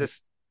jaded by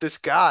this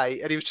guy,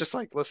 and he was just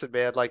like, "Listen,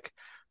 man, like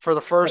for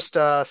the first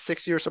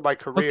 6 years of my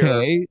career,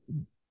 Okay,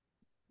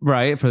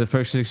 right. For the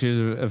first 6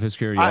 years of his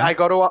career, yeah. I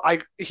go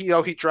to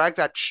he dragged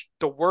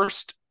the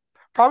worst,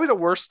 probably the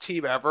worst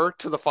team ever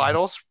to the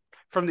finals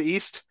from the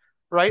East,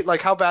 right?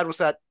 Like how bad was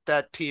that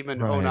team in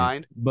Right.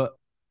 '09? But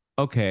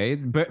okay,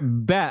 but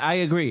bad. I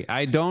agree.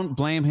 I don't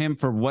blame him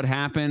for what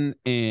happened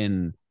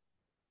in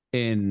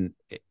in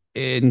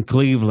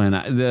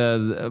Cleveland.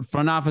 The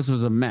front office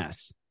was a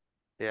mess.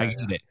 I Yeah, get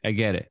yeah. it. I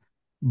get it.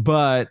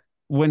 But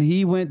when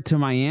he went to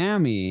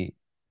Miami,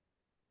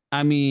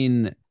 I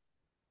mean,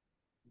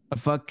 a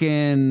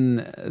fucking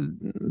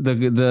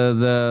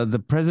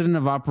the president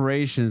of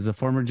operations, the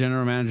former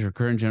general manager,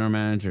 current general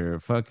manager,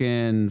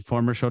 fucking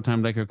former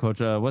Showtime Laker coach.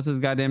 What's his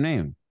goddamn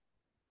name?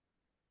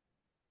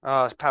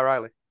 Pat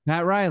Riley.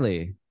 Pat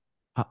Riley.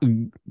 Uh,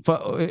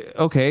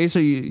 Okay, so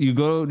you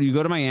go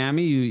to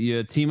Miami,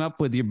 you team up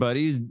with your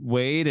buddies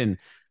Wade and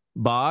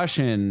Bosch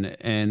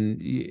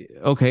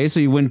okay, so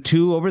you win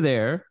two over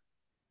there,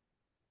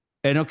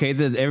 and okay,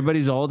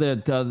 everybody's all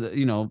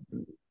that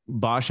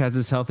Bosch has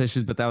his health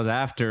issues, but that was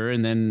after,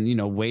 and then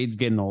Wade's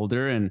getting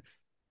older, and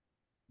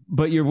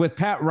but you're with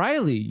Pat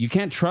Riley, you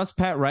can't trust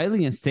Pat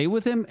Riley and stay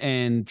with him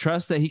and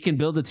trust that he can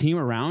build a team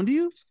around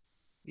you.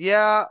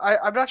 Yeah,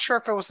 I'm not sure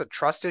if it was a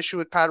trust issue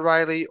with Pat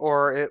Riley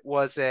or it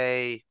was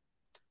a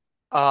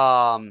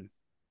um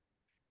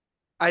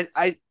I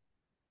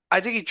I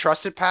think he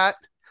trusted Pat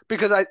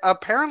because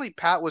apparently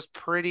Pat was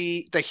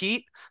the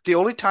Heat, the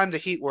only time the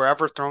Heat were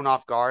ever thrown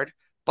off guard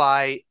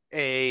by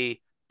a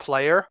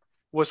player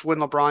was when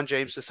LeBron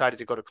James decided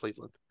to go to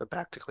Cleveland,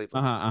 back to Uh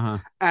Cleveland. huh. Uh huh.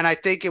 And I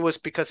think it was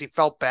because he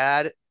felt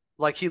bad,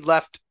 like he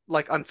left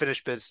like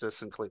unfinished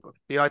business in Cleveland.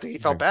 I think he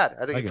felt bad.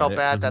 I think I he get felt it.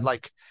 bad that Uh-huh.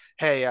 like,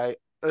 hey, I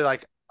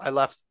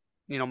left,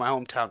 my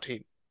hometown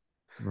team.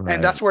 And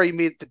Right. that's where he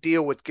made the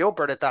deal with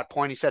Gilbert at that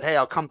point. He said, "Hey,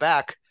 I'll come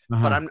back,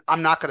 Uh but huh.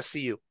 I'm not going to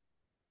see you.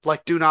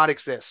 Like, do not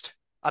exist.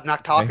 I'm not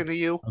Okay. talking to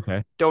you.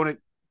 Okay. Don't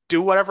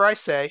do whatever I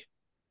say,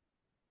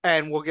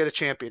 and we'll get a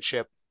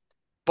championship.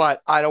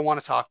 But I don't want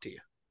to talk to you.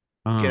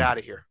 Get Uh-huh. out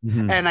of here."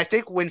 Hmm. And I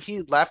think when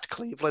he left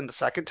Cleveland the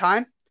second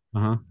time,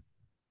 Uh-huh.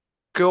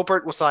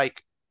 Gilbert was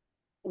like,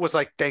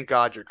 "Thank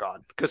God you're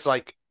gone," because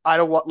like I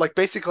don't want like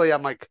basically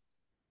I'm like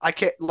I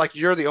can't like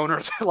you're the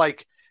owner.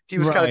 Like he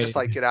was kind of just Right.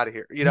 like get out of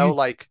here, You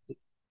like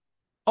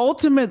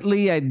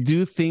ultimately, I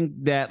do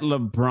think that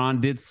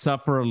LeBron did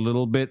suffer a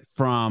little bit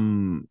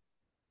from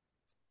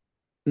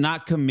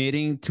not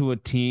committing to a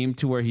team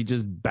to where he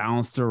just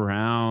bounced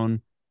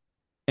around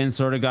and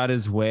sort of got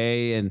his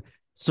way and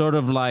sort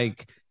of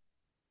like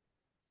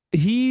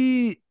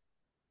he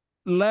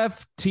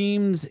left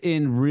teams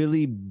in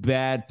really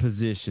bad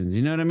positions.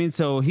 You know what I mean?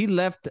 So he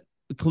left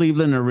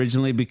Cleveland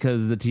originally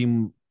because the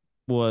team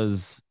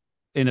was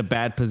in a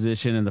bad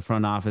position in the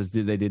front office.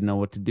 They didn't know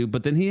what to do.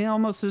 But then he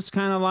almost just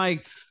kind of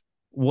like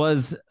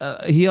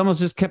he almost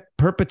just kept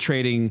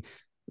perpetrating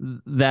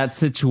that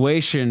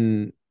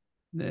situation,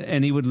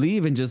 and he would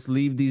leave and just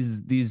leave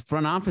these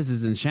front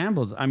offices in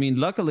shambles. I mean,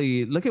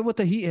 luckily, look at what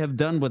the Heat have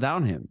done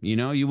without him.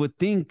 You would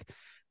think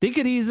they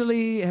could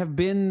easily have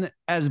been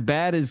as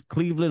bad as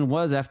Cleveland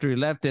was after he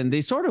left, and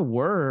they sort of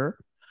were,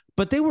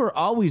 but they were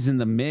always in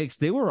the mix.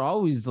 They were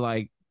always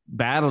like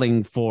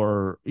battling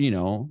for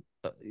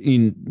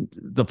in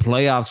the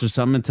playoffs or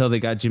something until they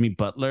got Jimmy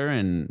Butler,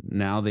 and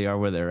now they are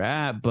where they're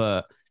at.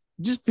 But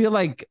just feel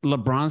like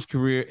LeBron's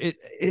career,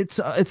 it's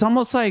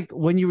almost like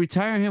when you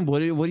retire him, what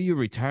do you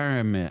retire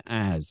him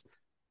as?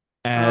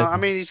 As I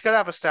mean he's gonna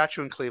have a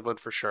statue in Cleveland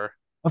for sure.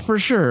 for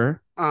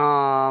sure.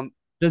 Um,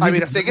 Does I he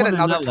mean if they deserve get one in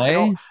another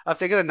title, LA? if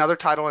they get another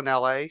title in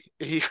LA,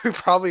 he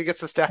probably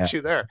gets a Yeah,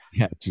 statue there.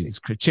 yeah. Jesus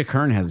Christ. Chick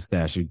Hearn has a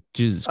statue.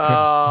 Jesus Christ.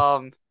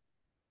 Um,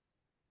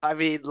 I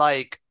mean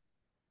like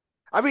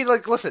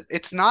listen,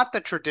 it's not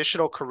the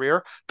traditional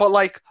career, but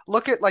like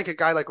look at like a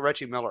guy like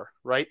Reggie Miller,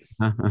 right?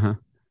 Uh-huh.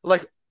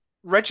 Like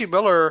Reggie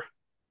Miller,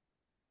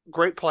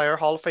 great player,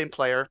 Hall of Fame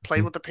player,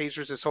 played with the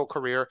Pacers his whole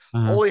career,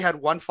 Uh-huh. only had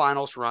one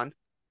finals run,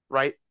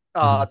 right?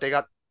 Uh-huh. They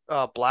got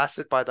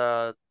blasted by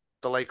the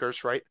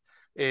Lakers, right?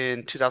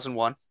 In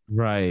 2001.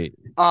 Right.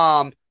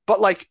 But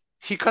like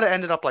he could have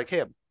ended up like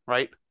him,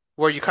 right?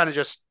 Where you kind of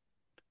just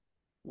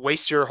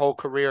waste your whole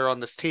career on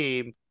this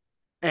team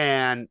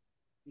and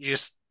you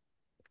just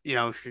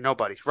you're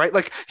nobody, right?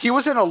 Like he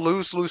was in a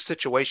lose-lose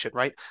situation,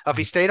 right? If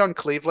he stayed on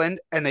Cleveland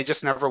and they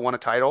just never won a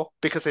title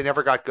because they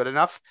never got good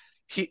enough,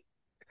 he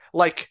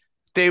like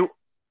they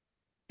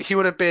he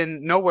would have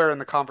been nowhere in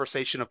the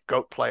conversation of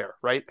GOAT player,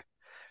 right?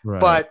 Right.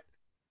 But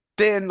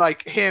then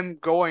like him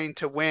going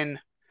to win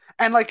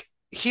and like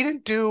he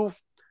didn't do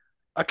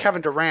a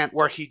Kevin Durant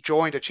where he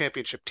joined a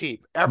championship team.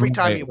 Every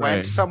time Right. he went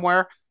Right.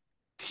 somewhere,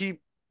 he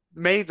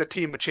made the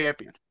team a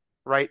champion,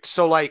 right?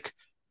 So like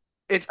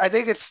I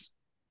think it's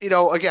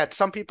again,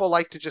 some people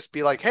like to just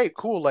be like, hey,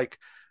 cool, like,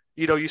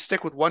 you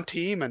stick with one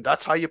team and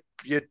that's how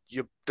the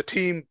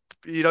team,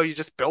 you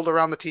just build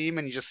around the team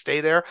and you just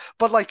stay there.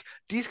 But like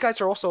these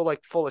guys are also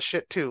like full of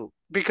shit too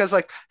because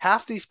like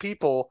half these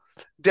people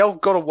they'll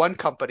go to one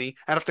company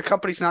and if the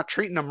company's not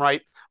treating them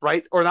right,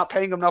 or not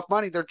paying them enough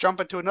money, they're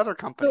jumping to another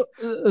company.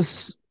 You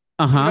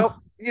Uh-huh.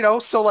 know,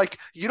 so like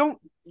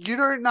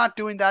you're not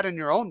doing that in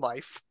your own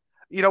life.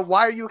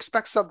 Why are you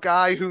expect some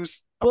guy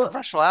who's a Well,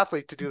 professional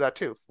athlete to do that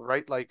too,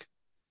 right? Like,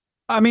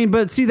 I mean,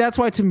 but see, that's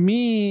why to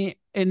me,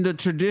 in the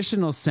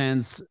traditional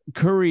sense,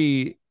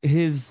 Curry,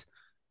 his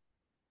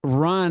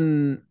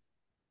run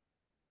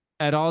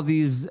at all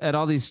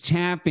these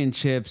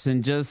championships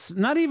and just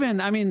not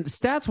even, I mean,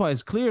 stats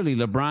wise, clearly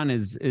LeBron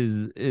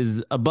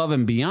is above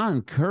and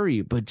beyond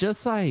Curry, but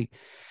just like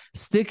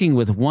sticking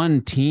with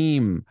one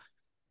team,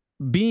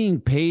 being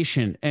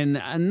patient, and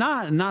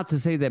not to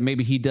say that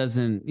maybe he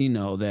doesn't,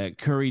 that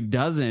Curry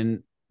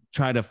doesn't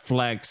try to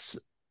flex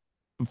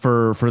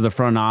for the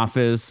front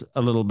office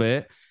a little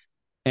bit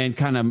and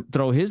kind of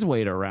throw his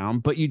weight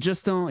around, but you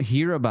just don't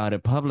hear about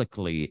it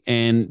publicly.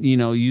 And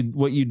you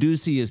what you do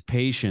see is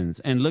patience.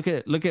 And look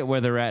at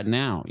where they're at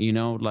now.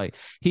 Like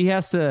he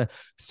has to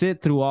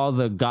sit through all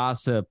the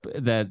gossip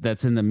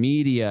that's in the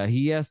media.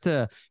 He has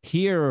to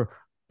hear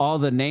all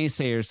the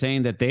naysayers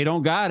saying that they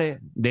don't got it.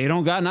 They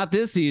don't got not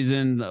this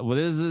season. Well,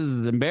 this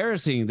is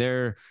embarrassing.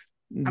 They're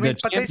I the mean,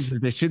 but champions.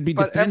 They should be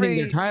but defending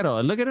their every, title.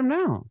 And look at him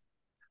now.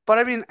 but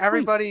I mean,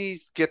 everybody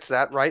gets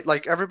that, right?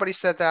 Like everybody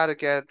said that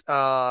again.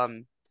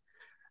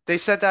 They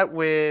said that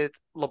with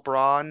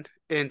LeBron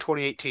in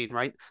 2018,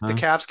 right? The Huh?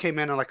 Cavs came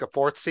in on like a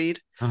fourth seed,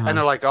 and Uh-huh.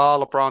 they're like,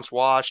 "Oh, LeBron's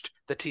washed.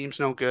 The team's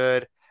no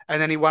good."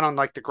 And then he went on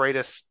like the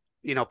greatest,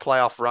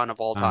 playoff run of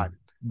all Uh, time,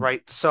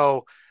 right?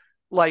 So,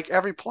 like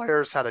every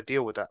player's had to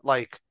deal with that,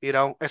 like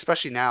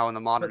especially now in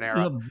the modern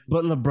era.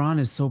 But LeBron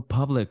is so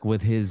public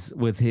with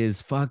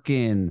his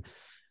fucking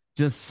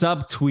just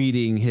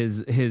subtweeting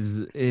his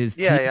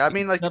Yeah, team, yeah. I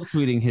mean, like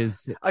subtweeting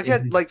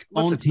again, his like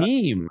own listen,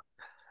 team.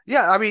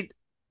 yeah. I mean,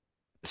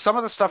 some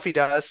of the stuff he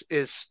does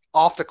is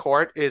off the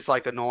court is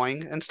like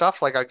annoying and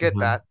stuff. Like I get Uh-huh.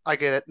 that. I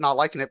get it, not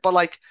liking it. But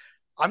like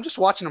I'm just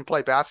watching him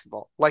play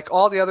basketball. Like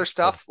all the other Right.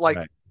 stuff, like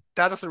Right.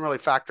 that doesn't really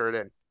factor it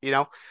in.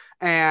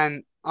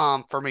 And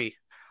for me.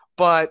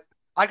 But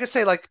I could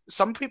say like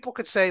some people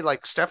could say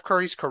like Steph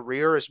Curry's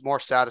career is more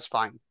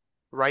satisfying,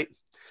 right?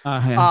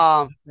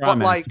 Yeah. Where But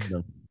I'm at. like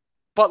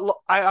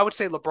I would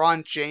say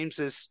LeBron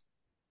James's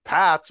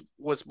path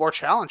was more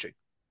challenging,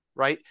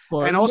 right?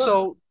 But And look,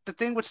 also the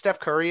thing with Steph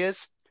Curry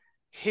is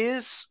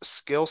his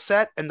skill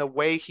set and the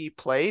way he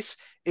plays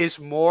is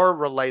more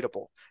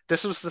relatable.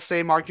 This was the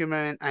same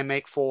argument I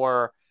make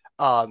for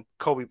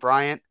Kobe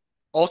Bryant.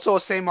 Also, a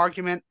same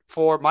argument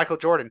for Michael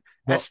Jordan.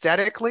 well,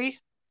 Aesthetically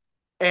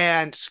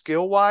and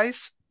skill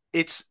wise,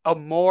 it's a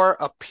more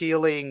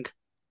appealing,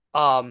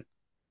 um,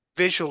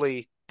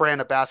 visually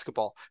brand of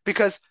basketball.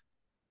 Because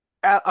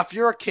if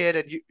you're a kid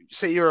and you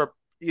say you're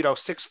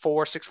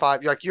 6'4",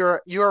 6'5",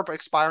 you're an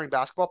aspiring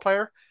basketball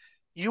player,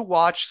 you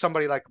watch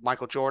somebody like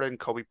Michael Jordan,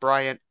 Kobe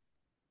Bryant,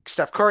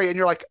 Steph Curry, and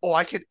you're like, oh,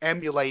 I could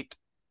emulate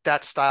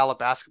that style of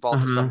basketball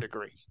to some uh-huh.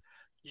 degree.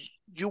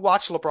 You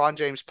watch LeBron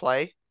James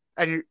play,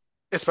 and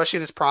especially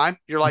in his prime,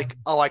 you're like,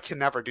 oh, I can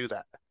never do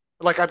that.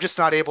 Like, I'm just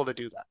not able to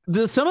do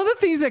that. Some of the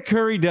things that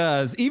Curry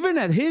does, even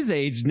at his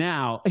age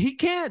now, he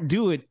can't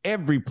do it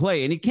every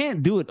play and he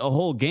can't do it a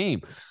whole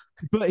game.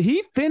 But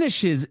he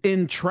finishes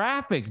in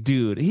traffic,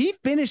 dude. He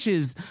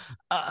finishes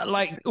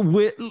like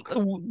with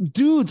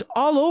dudes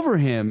all over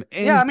him.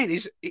 Yeah, I And mean,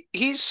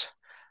 he's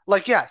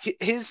like, yeah,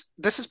 his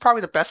this is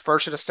probably the best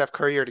version of Steph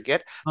Curry to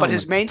get, but oh my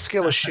his main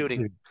skill is God,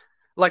 shooting. dude.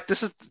 Like,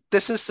 this is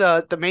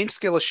the main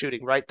skill is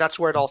shooting, right? That's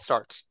where it all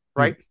starts,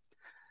 right? Dude,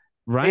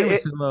 Ryan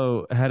It,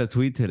 Russillo had a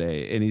tweet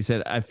today and he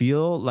said, I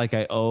feel like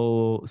I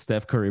owe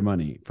Steph Curry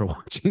money for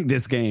watching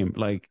this game.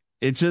 Like,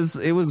 it was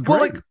well,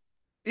 great. like,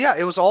 yeah,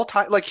 it was all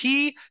time. Like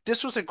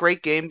this was a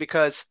great game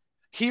because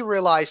he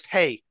realized,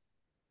 hey,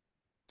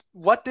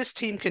 what this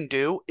team can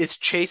do is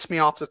chase me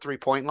off the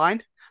 3-point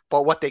line,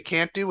 but what they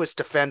can't do is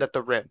defend at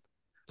the rim.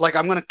 Like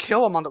I'm gonna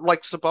kill him on the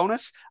like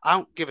Sabonis. I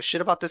don't give a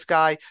shit about this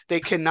guy. They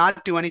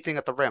cannot do anything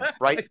at the rim,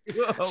 right?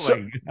 Oh So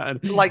my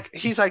God. like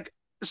he's like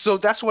so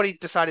that's what he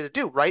decided to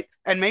do, right?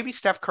 And maybe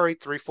Steph Curry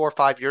 3, 4,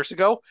 5 years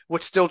ago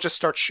would still just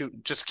start shooting,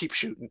 just keep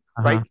shooting,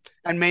 right? Uh-huh.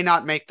 And may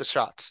not make the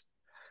shots.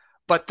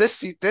 But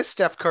this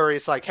Steph Curry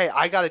is like, hey,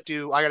 I gotta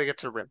get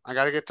to the rim. I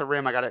gotta get to the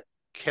rim. I gotta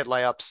hit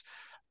layups.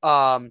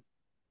 Um,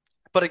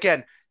 but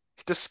again,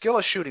 the skill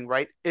of shooting,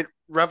 right? It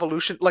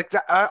revolution like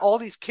that. All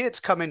these kids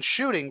come in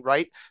shooting,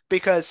 right?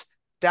 Because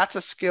that's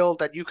a skill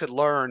that you could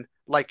learn.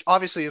 Like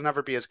obviously, you'll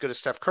never be as good as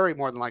Steph Curry,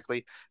 more than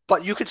likely,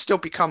 but you could still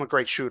become a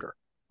great shooter,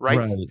 right?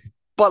 Right.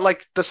 But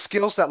like the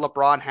skills that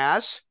LeBron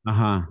has,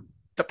 Uh-huh.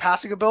 the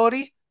passing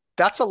ability,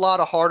 that's a lot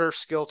of harder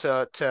skill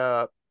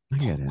to I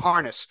get it.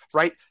 harness,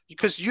 right?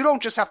 Because you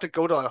don't just have to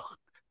go to a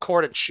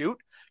court and shoot.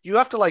 You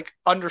have to like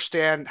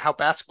understand how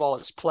basketball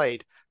is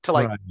played to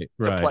like Right.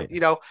 to play,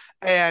 Right.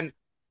 and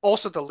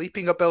also the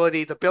leaping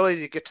ability, the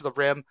ability to get to the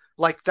rim.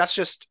 Like that's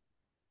just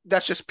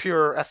that's just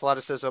pure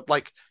athleticism.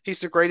 Like he's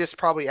the greatest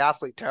probably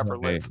athlete to ever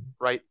Right. live,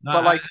 right? But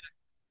I, like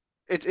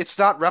it's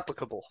not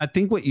replicable. I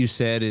think what you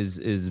said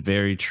is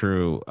very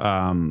true.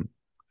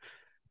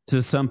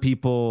 To some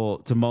people,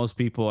 to most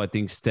people, I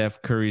think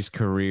Steph Curry's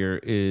career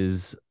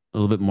is a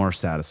little bit more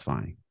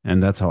satisfying,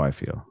 and that's how I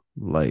feel.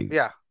 Like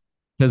Yeah.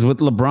 because with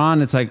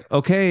LeBron, it's like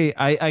okay,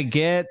 I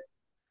get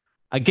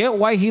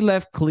why he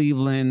left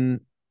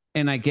Cleveland,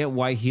 and I get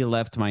why he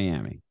left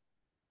Miami,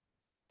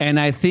 and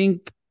I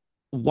think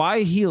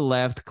why he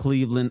left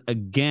Cleveland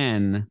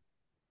again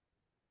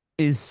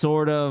is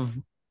sort of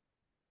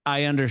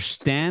I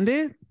understand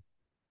it.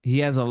 He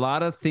has a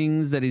lot of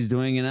things that he's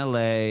doing in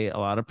LA, a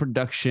lot of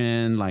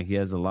production. Like he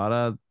has a lot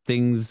of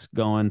things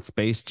going.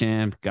 Space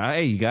Jam, guy,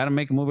 you got to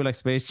make a movie like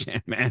Space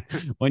Jam, man.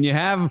 When you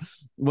have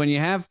Yeah,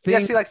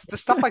 things, see, like the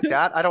stuff like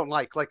that, I don't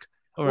like.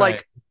 all right.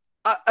 Like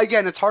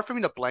again, it's hard for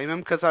me to blame him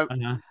because I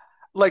Uh-huh.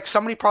 like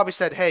somebody probably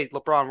said, "Hey,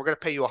 LeBron, we're gonna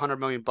pay you 100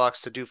 million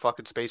bucks to do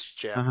fucking Space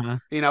Jam,"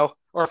 Uh-huh.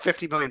 or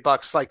 50 million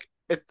bucks. Like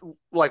it,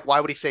 like why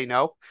would he say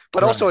no?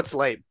 But also, Right. it's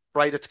lame,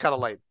 right? It's kind of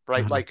lame,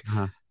 right? Uh-huh. Like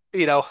Uh-huh.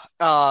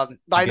 I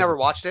I get never it.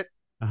 watched it,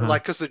 Uh-huh.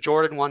 like because the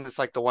Jordan one is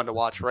like the one to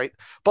watch, right?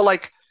 But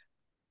like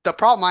the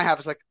problem I have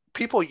is like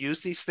people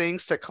use these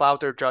things to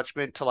cloud their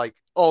judgment to like,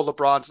 oh,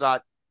 LeBron's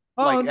not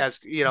like Oh, as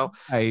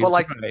right, but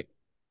right.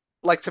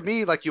 like to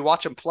me, like you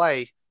watch him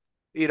play,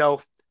 you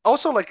know,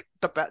 also like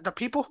the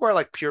people who are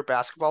like pure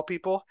basketball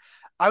people,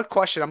 I would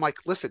question. I'm like,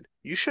 listen,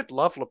 you should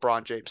love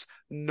LeBron James.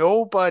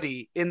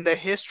 Nobody in the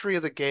history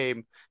of the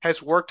game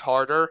has worked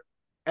harder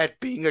at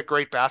being a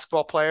great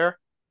basketball player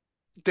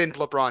than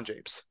LeBron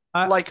James.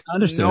 I Like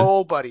understood.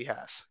 nobody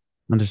has.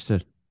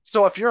 Understood.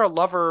 So if you're a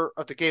lover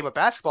of the game of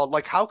basketball,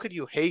 like how could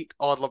you hate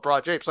on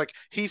LeBron James? Like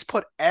he's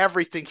put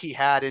everything he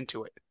had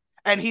into it.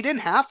 And he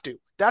didn't have to.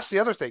 That's the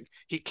other thing.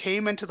 He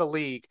came into the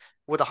league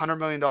with $100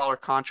 million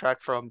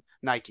contract from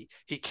Nike.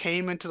 He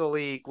came into the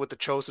league with the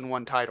chosen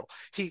one title.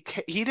 He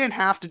didn't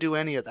have to do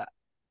any of that,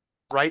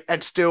 right?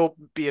 And still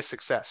be a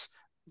success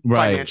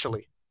Right.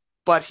 financially.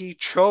 But he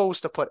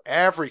chose to put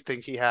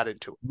everything he had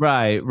into it.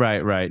 Right,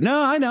 right, right.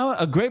 No, I know.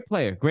 A great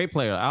player, great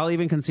player. I'll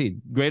even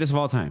concede. Greatest of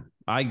all time.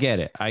 I get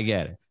it. I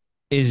get it.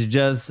 It's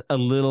just a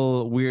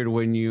little weird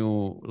when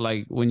you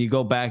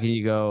go back and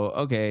you go,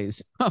 okay,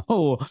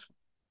 so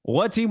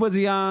what team was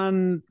he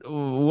on?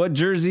 What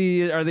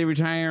jersey are they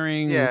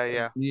retiring? Yeah,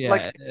 yeah. Yeah.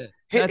 Like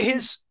I think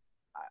his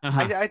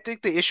uh-huh. I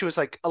think the issue is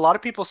like a lot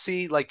of people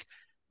see like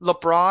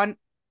LeBron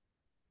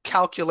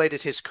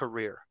calculated his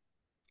career.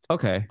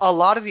 Okay. A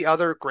lot of the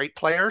other great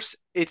players,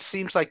 it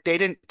seems like they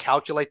didn't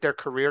calculate their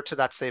career to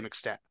that same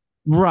extent.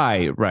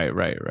 Right, right,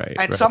 right, right,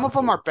 And right. some of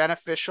them are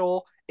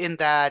beneficial in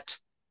that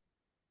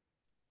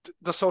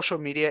the social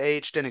media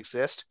age didn't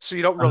exist. So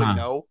you don't really Uh-huh.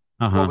 know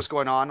what Uh-huh. was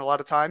going on a lot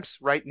of times.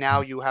 Right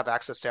now, you have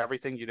access to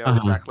everything, you know Uh-huh.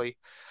 exactly.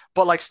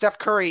 But like Steph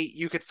Curry,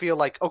 you could feel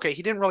like, okay,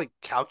 he didn't really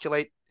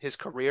calculate his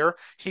career.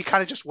 He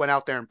kind of just went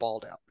out there and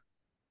balled out.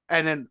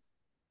 And then,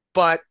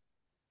 but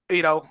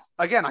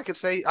again, I could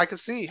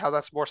see how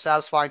that's more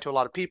satisfying to a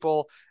lot of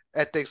people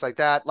and things like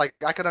that. Like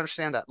I could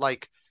understand that.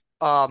 Like,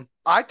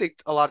 I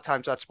think a lot of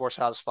times that's more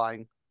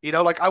satisfying.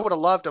 Like I would have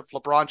loved if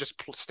LeBron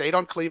just stayed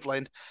on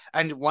Cleveland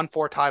and won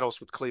 4 titles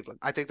with Cleveland.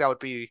 I think that would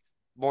be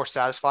more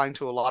satisfying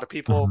to a lot of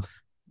people. Uh-huh.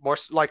 More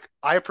like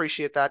I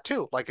appreciate that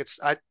too. Like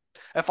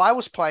if I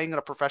was playing in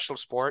a professional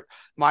sport,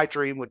 my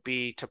dream would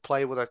be to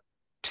play with a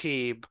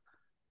team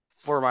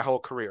for my whole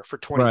career for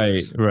 20 Right,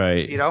 years. You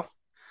right. know,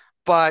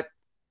 but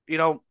you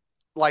know,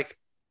 like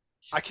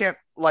I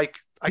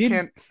Did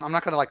can't I'm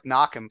not gonna like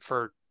knock him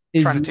for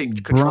trying is to take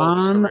control of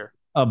his LeBron career.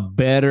 a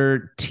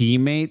better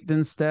teammate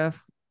than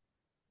Steph?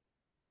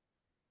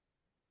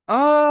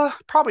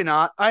 Probably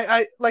not.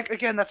 I like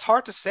again, that's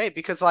hard to say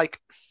because like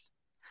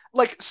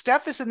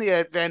Steph is in the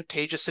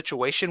advantageous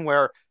situation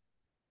where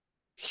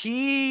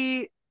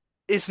he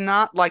is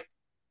not like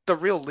the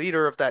real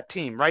leader of that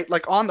team, right?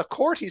 Like on the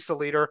court, he's the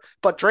leader,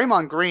 but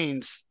Draymond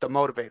Green's the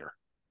motivator,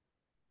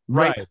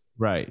 right? Right,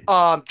 right.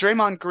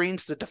 Draymond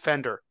Green's the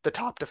defender, the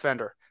top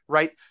defender,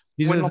 right?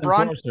 He's When his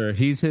LeBron enforcer.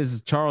 He's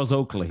his Charles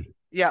Oakley.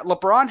 Yeah,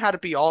 LeBron had to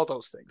be all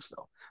those things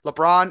though.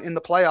 LeBron in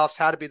the playoffs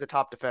had to be the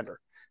top defender,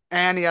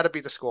 and he had to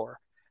be the scorer,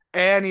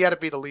 and he had to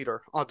be the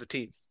leader of the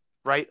team,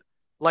 right?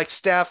 Like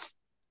Steph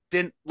he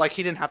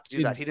didn't have to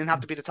do that. Did He didn't have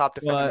to be the top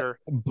defender.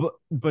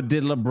 but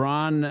did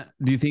LeBron?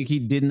 Do you think he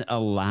didn't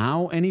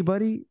allow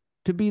anybody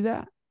to be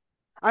that?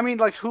 I mean,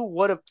 like who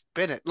would have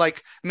been it?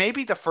 Like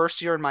maybe the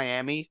first year in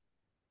Miami,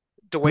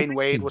 Dwayne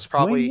Wade Dwayne, was Dwayne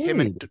probably him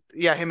and Wade.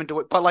 yeah, him and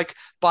Dwayne. But like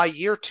by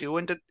year two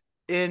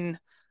in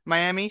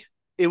Miami,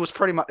 it was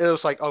pretty much it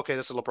was like okay,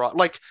 this is LeBron.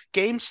 Like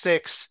game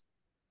six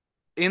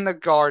in the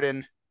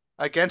Garden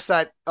against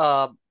that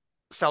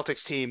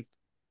Celtics team,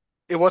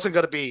 it wasn't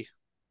going to be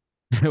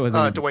It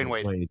wasn't gonna Dwayne be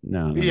Wade. Wade.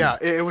 No, no, no. Yeah,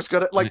 it was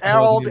gonna like It wasn't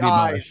all gonna the be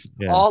Bosh. eyes,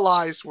 Yeah. all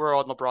eyes were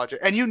on LeBron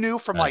James, and you knew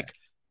from Right. like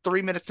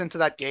 3 minutes into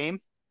that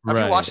game. If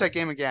you watch Right. that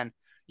game again,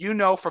 you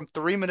know from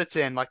 3 minutes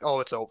in, like oh,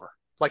 it's over.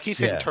 Like he's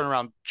hitting Yeah.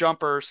 turnaround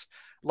jumpers.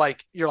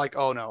 Like you're like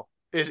oh no,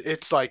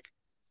 it's like,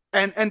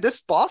 and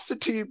this Boston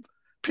team.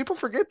 people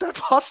forget that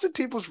Boston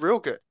team was real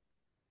good.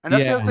 And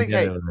that's the Yeah, other thing. yeah,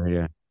 Hey,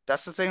 yeah.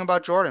 that's the thing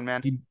about Jordan,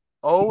 man. He,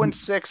 0 and he,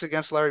 6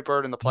 against Larry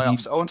Bird in the playoffs.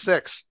 he, 0 and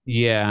 6.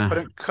 yeah.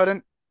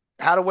 Couldn't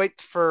had to wait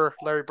for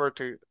Larry Bird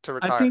to I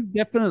retire. think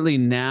definitely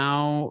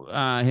now,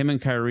 him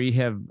and Kyrie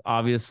have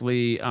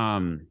obviously,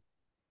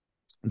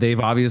 they've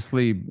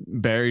obviously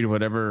buried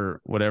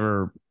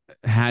whatever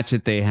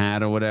hatchet they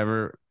had or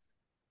whatever.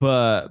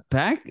 But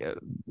back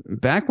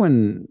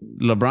when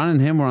LeBron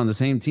and him were on the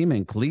same team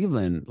in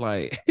Cleveland,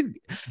 like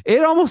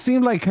it almost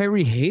seemed like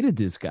Kyrie hated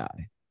this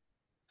guy.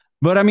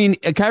 But I mean,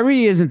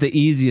 Kyrie isn't the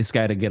easiest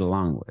guy to get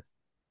along with.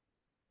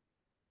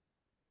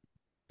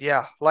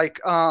 Yeah, like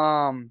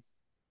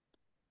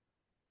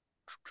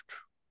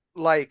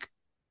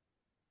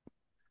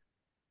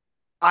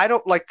I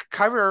don't like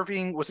Kyrie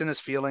Irving was in his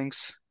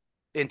feelings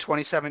in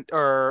 27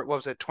 or what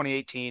was it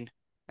 2018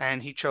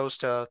 and he chose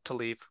to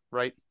leave,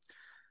 right?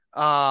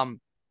 Um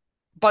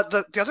but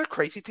the other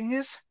crazy thing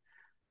is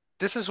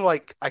this is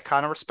like I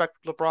kind of respect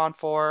LeBron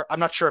for. I'm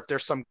not sure if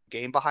there's some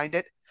game behind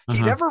it. He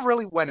Uh-huh. never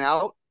really went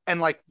out and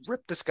like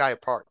ripped this guy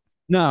apart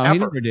No, he ever.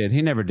 never did.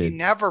 He never He did.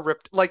 never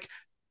ripped like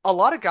a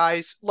lot of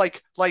guys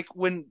like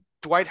when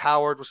Dwight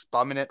Howard was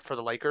bumming it for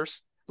the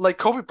Lakers. Like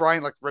Kobe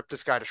Bryant like ripped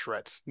this guy to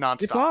shreds They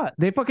nonstop. fought.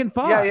 They fucking Yeah,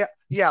 fought. yeah,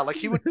 yeah. Like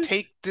he would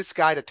take this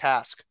guy to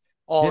task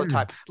all the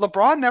Yeah. time.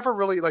 LeBron never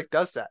really like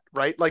does that,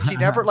 right? Like he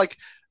never like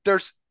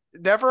there's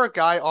never a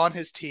guy on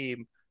his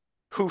team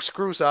who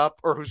screws up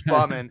or who's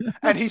bumming,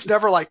 and he's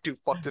never like, dude,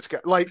 fuck this guy.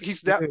 Like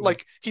he's not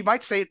like he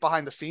might say it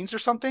behind the scenes or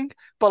something,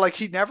 but like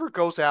he never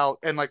goes out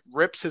and like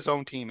rips his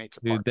own teammates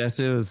Dude, apart. that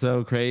shit was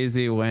so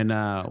crazy when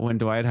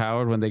Dwight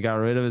Howard when they got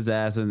rid of his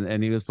ass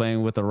and he was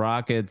playing with the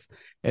Rockets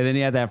and then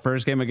he had that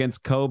first game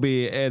against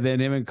Kobe and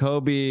then him and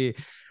Kobe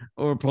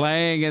were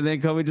playing and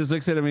then Kobe just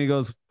looks at him and he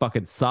goes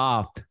fucking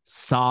soft,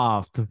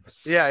 soft,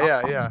 Yeah, soft.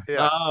 yeah, yeah,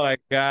 yeah. Oh my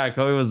God,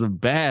 Kobe was the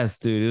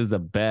best, dude. He was the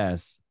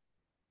best.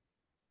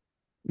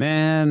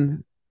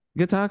 Man,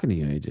 good talking to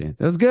you, AJ.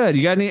 That was good.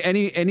 You got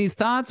any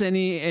thoughts?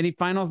 Any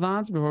final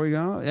thoughts before we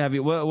go? Have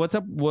you what's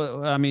up?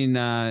 What I mean,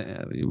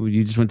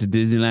 you just went to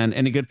Disneyland.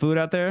 Any good food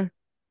out there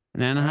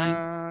in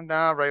Anaheim?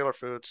 Nah, regular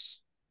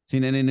foods.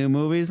 Seen any new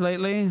movies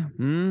lately?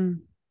 Hmm.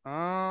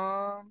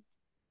 Um,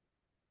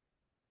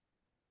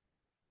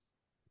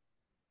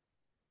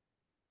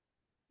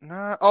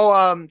 nah.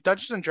 Oh,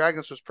 Dungeons and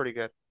Dragons was pretty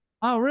good.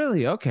 Oh,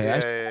 really? Okay. Yeah,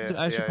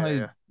 I should yeah, yeah,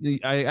 probably.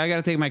 yeah. I got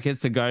to take my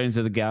kids to Guardians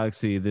of the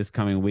Galaxy this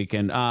coming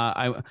weekend.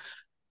 I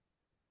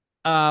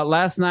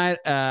last night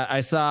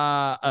I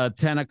saw a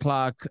 10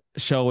 o'clock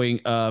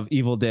showing of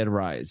Evil Dead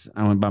Rise.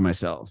 I went by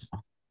myself.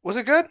 Was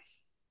it good?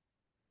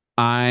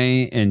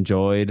 I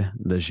enjoyed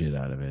the shit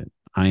out of it.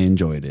 I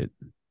enjoyed it.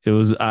 It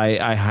was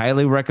I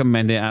highly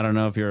recommend it. I don't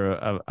know if you're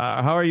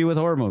how are you with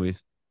horror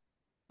movies?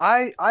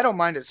 I don't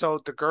mind it. So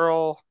the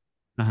girl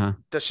Uh-huh.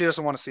 does she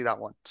doesn't want to see that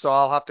one. So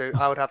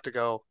I would have to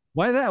go.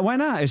 Why that? Why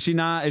not? Is she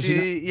not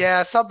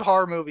Yeah, some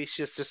horror movies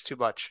just too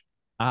much.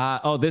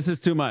 oh, this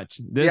is too much.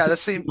 This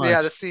is too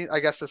much. This seem I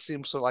guess this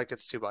seems like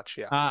it's too much.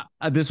 Yeah.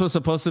 This was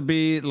supposed to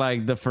be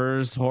like the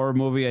first horror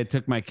movie I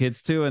took my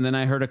kids to, and then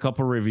I heard a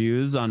couple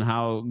reviews on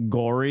how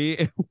gory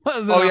it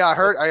was, and Oh I'm yeah,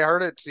 like, I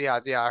heard it. Yeah,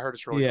 I heard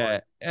it's really gory. yeah.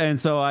 And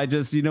so I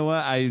just, you know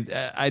what?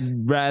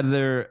 I'd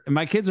rather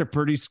my kids are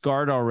pretty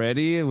scarred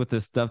already with the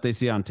stuff they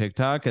see on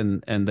TikTok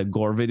and the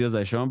gore videos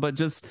I show them, but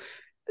just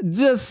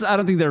I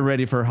don't think they're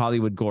ready for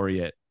Hollywood gore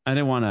yet. I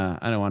didn't want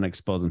to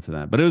expose them to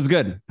that, but it was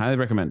good. Highly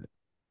recommend it.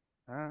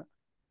 Uh,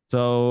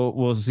 So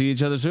we'll see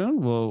each other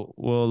soon. yeah,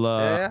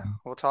 yeah. Can't-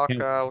 We'll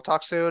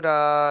talk soon.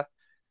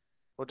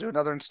 We'll do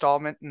another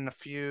installment in a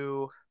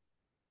few.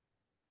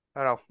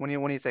 I don't know.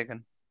 When are you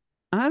thinking?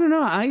 I don't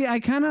know. I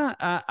kind of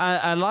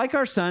I like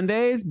our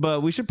Sundays, but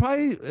we should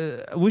probably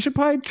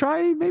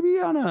try maybe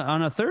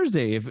on a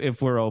Thursday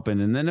if we're open,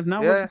 and then if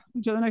not, we'll Yeah. see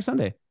each other next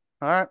Sunday.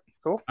 All right.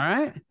 Cool. All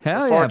right. Look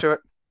Hell yeah. forward to it.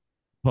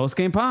 Post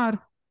game pod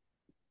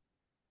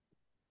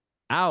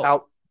out.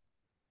 Out.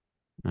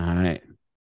 All right.